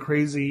to see a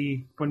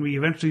crazy, when we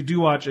eventually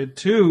do watch it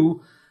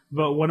too,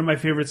 but one of my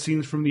favorite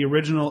scenes from the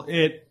original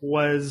It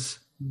was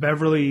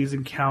Beverly's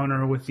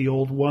encounter with the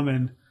old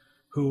woman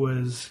who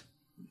was,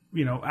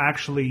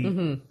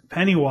 actually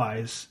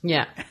Pennywise.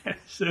 Yeah.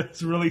 So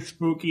it's really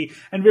spooky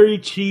and very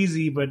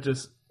cheesy, but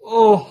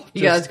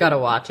you guys got to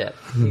watch it.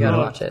 You got to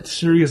watch it.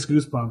 Serious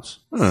goosebumps.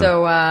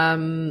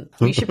 So,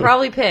 we should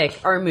probably pick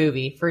our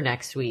movie for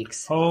next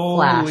week's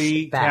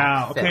Holy Flashback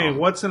cow. film. Okay,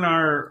 what's in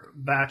our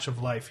batch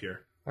of life here?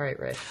 All right,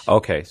 Rich.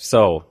 Okay,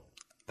 so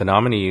the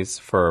nominees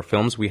for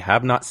films we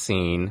have not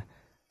seen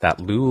that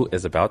Lou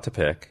is about to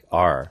pick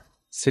are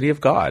City of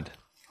God,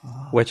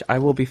 which I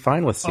will be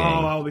fine with seeing.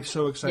 Oh, I'll be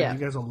so excited. Yeah. You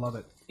guys will love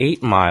it.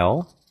 8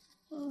 Mile,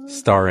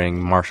 starring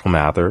Marshall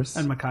Mathers.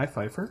 And Mekhi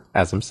Phifer.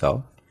 As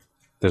himself.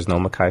 There's no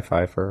Mekhi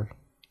Phifer.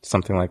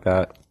 Something like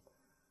that.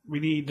 We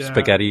need...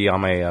 spaghetti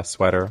on my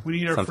sweater. We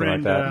need our something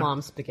friend... like that.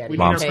 Mom spaghetti.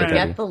 Mom Okay, spaghetti.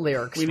 get the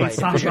lyrics We right. need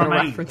Sans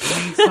Germain. We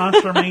need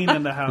Sans Germain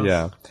in the house.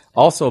 Yeah.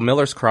 Also,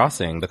 Miller's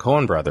Crossing, the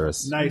Coen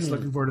brothers. Nice.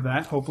 Looking forward to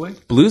that, hopefully.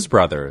 Blues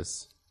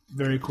Brothers.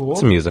 Very cool.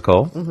 It's a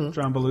musical.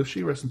 John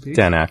Belushi, rest in peace.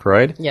 Dan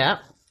Aykroyd. Yeah.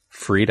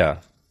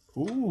 Frida.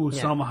 Ooh,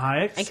 Salma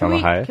Hayek. And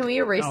Salma Hayek. can we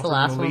erase the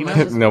last one? Molina.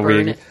 Let's just No,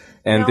 burn it.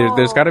 And No.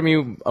 there's got to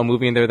be a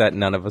movie in there that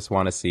none of us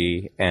want to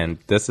see, and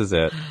this is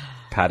it.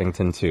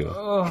 Paddington 2.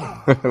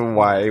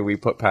 Why we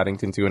put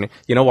Paddington 2 in it?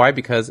 You know why?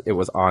 Because it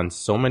was on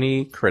so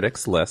many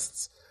critics'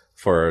 lists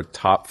for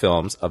top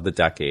films of the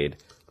decade.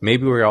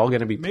 Maybe we're all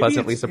going to be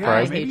pleasantly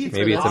surprised. maybe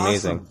Maybe it's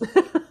awesome. amazing.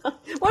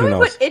 Why don't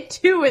we put It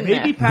 2 in there?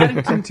 Maybe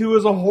Paddington 2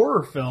 is a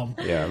horror film.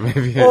 Yeah,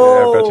 maybe.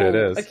 I bet you it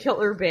is. A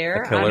killer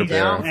bear. A killer I'm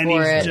down bear. And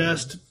for he's it.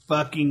 just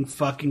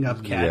fucking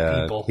up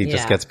cat people. He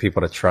just gets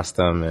people to trust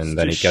him, and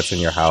then he Just gets in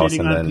your house,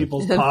 shitting and on then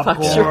people's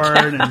Fucks your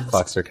popcorn and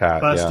fucks your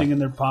cat. busting Yeah. in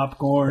their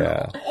popcorn.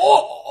 Yeah.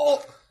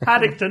 Oh,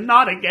 Paddington,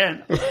 not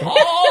again.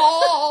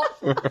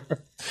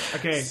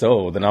 Okay.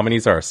 So the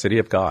nominees are City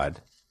of God,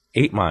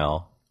 8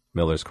 Mile,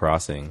 Miller's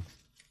Crossing,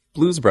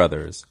 Blues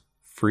Brothers,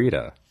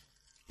 Frida,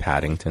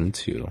 Paddington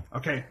 2.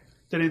 Okay.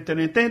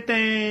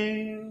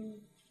 Dun-dun-dun-dun-dun.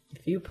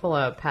 If you pull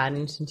out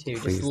Paddington 2,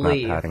 Please just not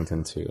leave.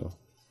 Paddington 2.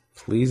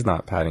 Please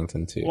not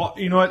Paddington 2. Well,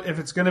 you know what? If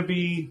it's gonna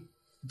be,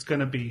 it's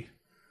gonna be.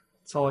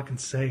 That's all I can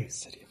say.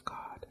 City of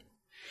God.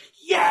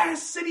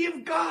 Yes, City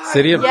of God.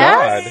 City of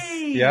Yes! God.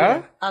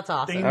 Yeah? That's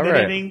awesome. Ding, All ding,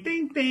 right. ding,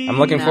 ding, ding. I'm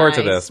looking forward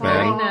to Nice. this,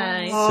 man.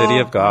 Very nice. City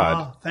of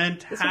God.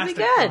 Fantastic. This will be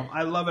good. film.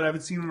 I love it. I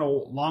haven't seen it in a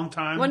long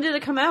time. When did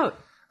it come out?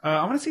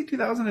 I want to say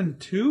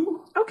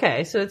 2002.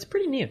 Okay, so it's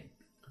pretty new.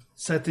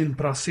 Set in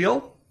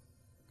Brazil.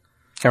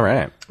 All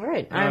right. All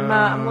right,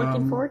 I'm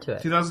looking forward to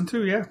it.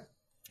 2002, yeah.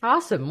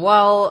 Awesome.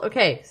 Well,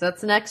 okay, so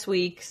that's next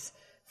week's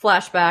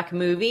Flashback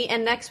movie,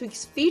 and next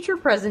week's feature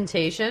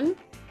presentation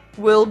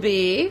will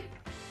be...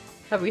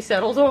 Have we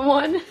settled on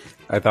one?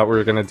 I thought we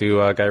were going to do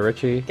Guy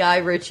Ritchie. Guy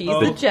Ritchie's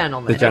The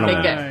Gentleman. The Gentleman.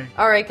 Okay, good.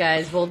 All right,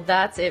 guys. Well,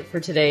 that's it for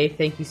today.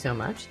 Thank you so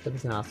much. That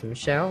was an awesome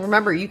show.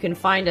 Remember, you can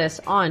find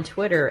us on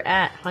Twitter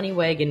at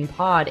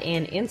HoneyWagonPod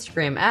and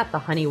Instagram at the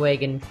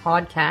HoneyWagon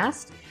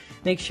Podcast.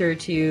 Make sure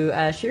to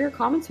share your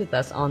comments with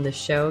us on the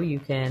show. You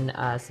can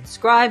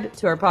subscribe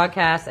to our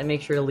podcast and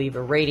make sure to leave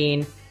a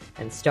rating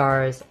and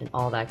stars and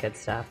all that good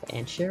stuff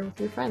and share with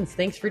your friends.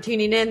 Thanks for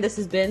tuning in. This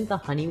has been the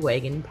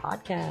HoneyWagon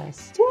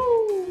Podcast.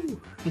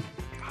 Woo!